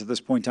the Ravens at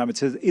this point in time.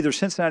 It's either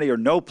Cincinnati or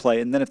no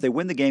play, and then if they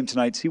win the game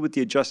tonight, see what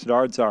the adjusted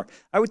odds are.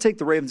 I would take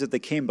the Ravens if they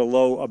came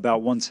below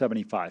about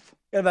 175.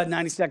 Got about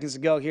 90 seconds to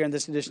go here in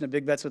this edition of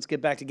Big Bets. Let's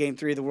get back to Game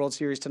 3 of the World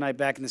Series tonight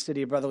back in the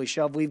city of Brotherly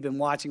Shove. We've been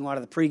watching a lot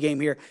of the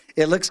pregame here.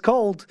 It looks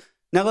cold.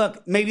 Now,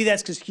 look, maybe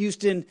that's because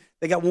Houston,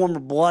 they got warmer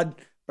blood,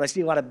 but I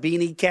see a lot of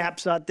beanie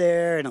caps out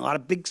there and a lot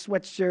of big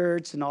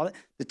sweatshirts and all that.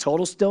 The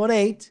total's still at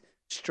 8.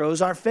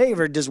 Stroh's our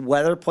favorite. Does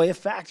weather play a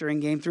factor in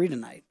Game 3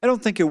 tonight? I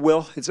don't think it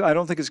will. I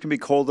don't think it's going to be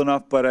cold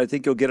enough, but I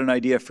think you'll get an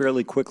idea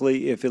fairly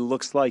quickly if it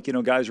looks like,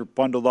 guys are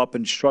bundled up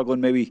and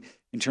struggling maybe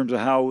in terms of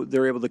how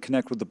they're able to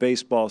connect with the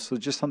baseball. So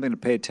just something to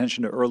pay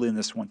attention to early in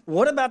this one.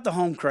 What about the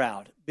home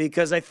crowd?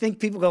 Because I think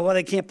people go, well,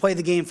 they can't play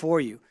the game for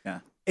you. Yeah.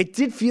 It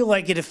did feel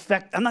like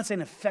I'm not saying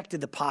it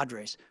affected the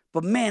Padres,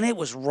 but, man, it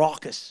was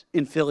raucous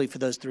in Philly for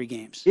those 3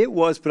 games. It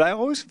was, but I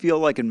always feel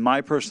like, in my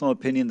personal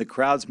opinion, the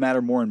crowds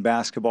matter more in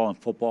basketball and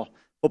football.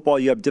 Football,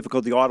 you have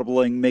difficulty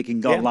audibling,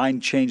 making line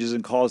changes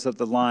and calls at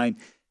the line.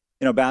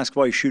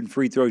 Basketball, you're shooting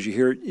free throws. You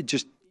hear it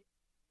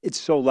it's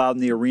so loud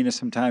in the arena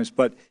sometimes.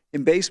 But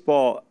in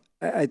baseball,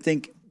 I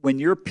think when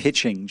you're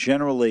pitching,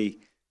 generally,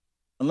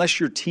 unless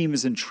your team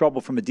is in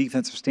trouble from a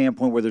defensive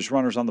standpoint where there's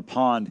runners on the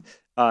pond,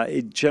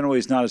 it generally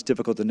is not as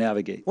difficult to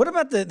navigate. What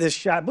about this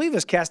shot? I believe it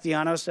was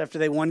Castellanos after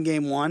they won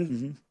Game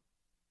 1.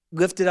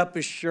 Lifted up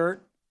his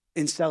shirt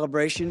in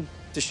celebration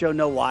to show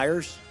no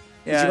wires.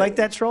 Yeah. Did you like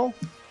that, Troll?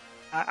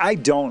 I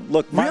don't.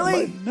 Look,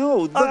 really?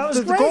 No.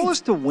 The goal is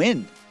to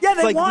win. Yeah,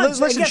 they won.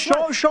 Listen,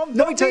 show them.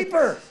 No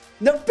deeper.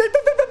 No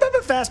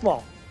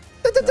fastball.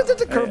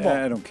 Curveball.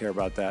 I don't care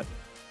about that.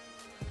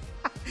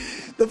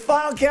 The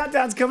final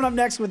countdown's coming up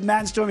next with Matt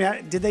and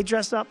Stormy. Did they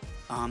dress up?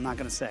 Oh, I'm not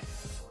going to say.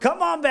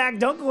 Come on back.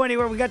 Don't go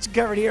anywhere. We got you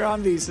covered here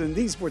on VSiN,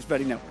 the Sports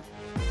Betting Network.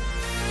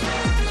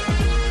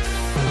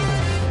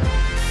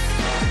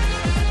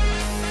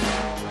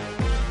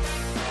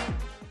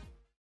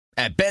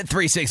 At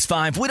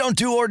Bet365, we don't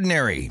do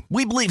ordinary.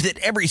 We believe that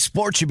every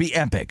sport should be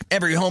epic.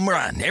 Every home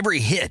run, every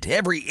hit,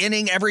 every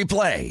inning, every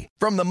play.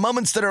 From the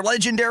moments that are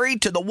legendary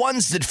to the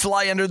ones that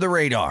fly under the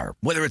radar.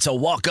 Whether it's a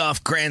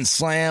walk-off grand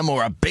slam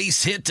or a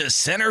base hit to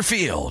center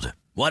field.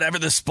 Whatever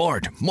the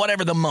sport,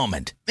 whatever the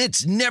moment.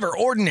 It's never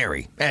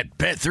ordinary at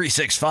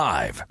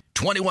Bet365.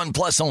 21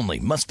 plus only.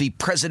 Must be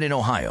present in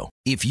Ohio.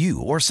 If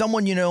you or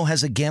someone you know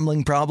has a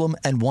gambling problem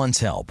and wants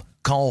help,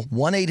 call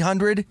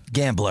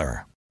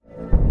 1-800-GAMBLER.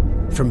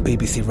 From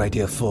BBC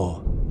Radio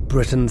 4,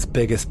 Britain's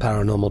biggest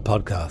paranormal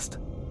podcast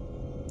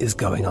is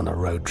going on a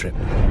road trip.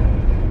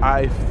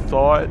 I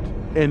thought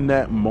in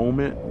that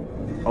moment,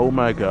 oh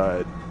my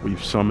God,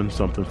 we've summoned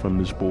something from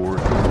this board.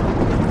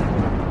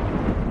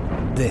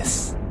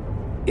 This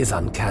is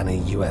Uncanny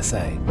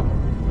USA.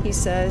 He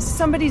says,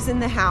 somebody's in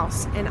the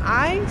house, and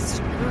I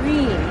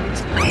screamed.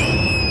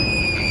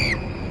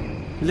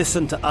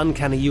 Listen to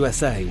Uncanny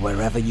USA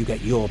wherever you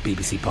get your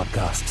BBC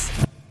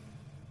podcasts,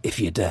 if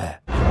you dare.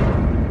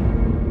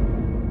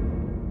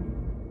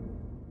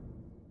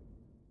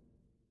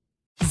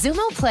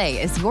 Xumo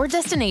Play is your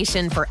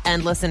destination for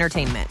endless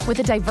entertainment. With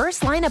a diverse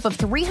lineup of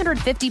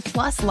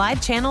 350-plus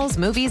live channels,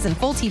 movies, and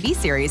full TV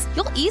series,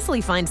 you'll easily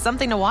find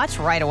something to watch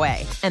right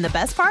away. And the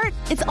best part?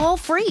 It's all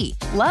free.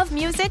 Love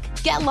music?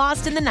 Get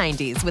lost in the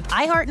 90s with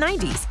iHeart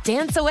 90s,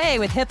 dance away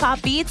with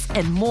hip-hop beats,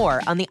 and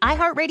more on the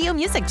iHeartRadio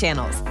music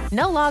channels.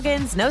 No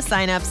logins, no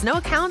signups, no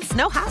accounts,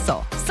 no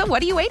hassle. So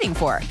what are you waiting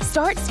for?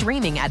 Start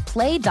streaming at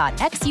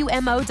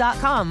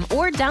play.xumo.com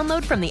or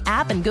download from the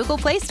app and Google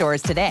Play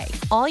stores today.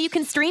 All you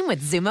can stream with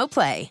Xumo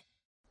Play.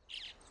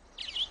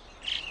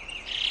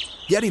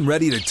 Getting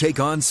ready to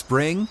take on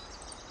spring?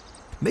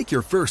 Make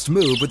your first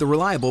move with the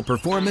reliable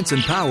performance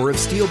and power of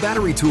Steel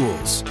battery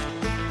tools.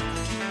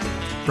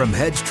 From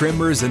hedge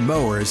trimmers and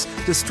mowers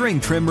to string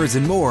trimmers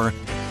and more,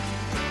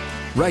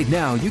 right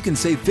now you can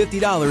save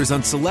 $50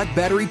 on select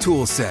battery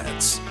tool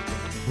sets.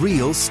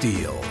 Real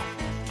Steel.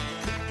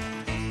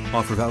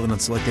 Offer valid on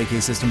select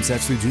AK system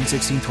sets through June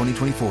 16,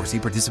 2024. See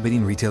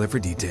participating retailer for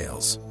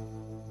details.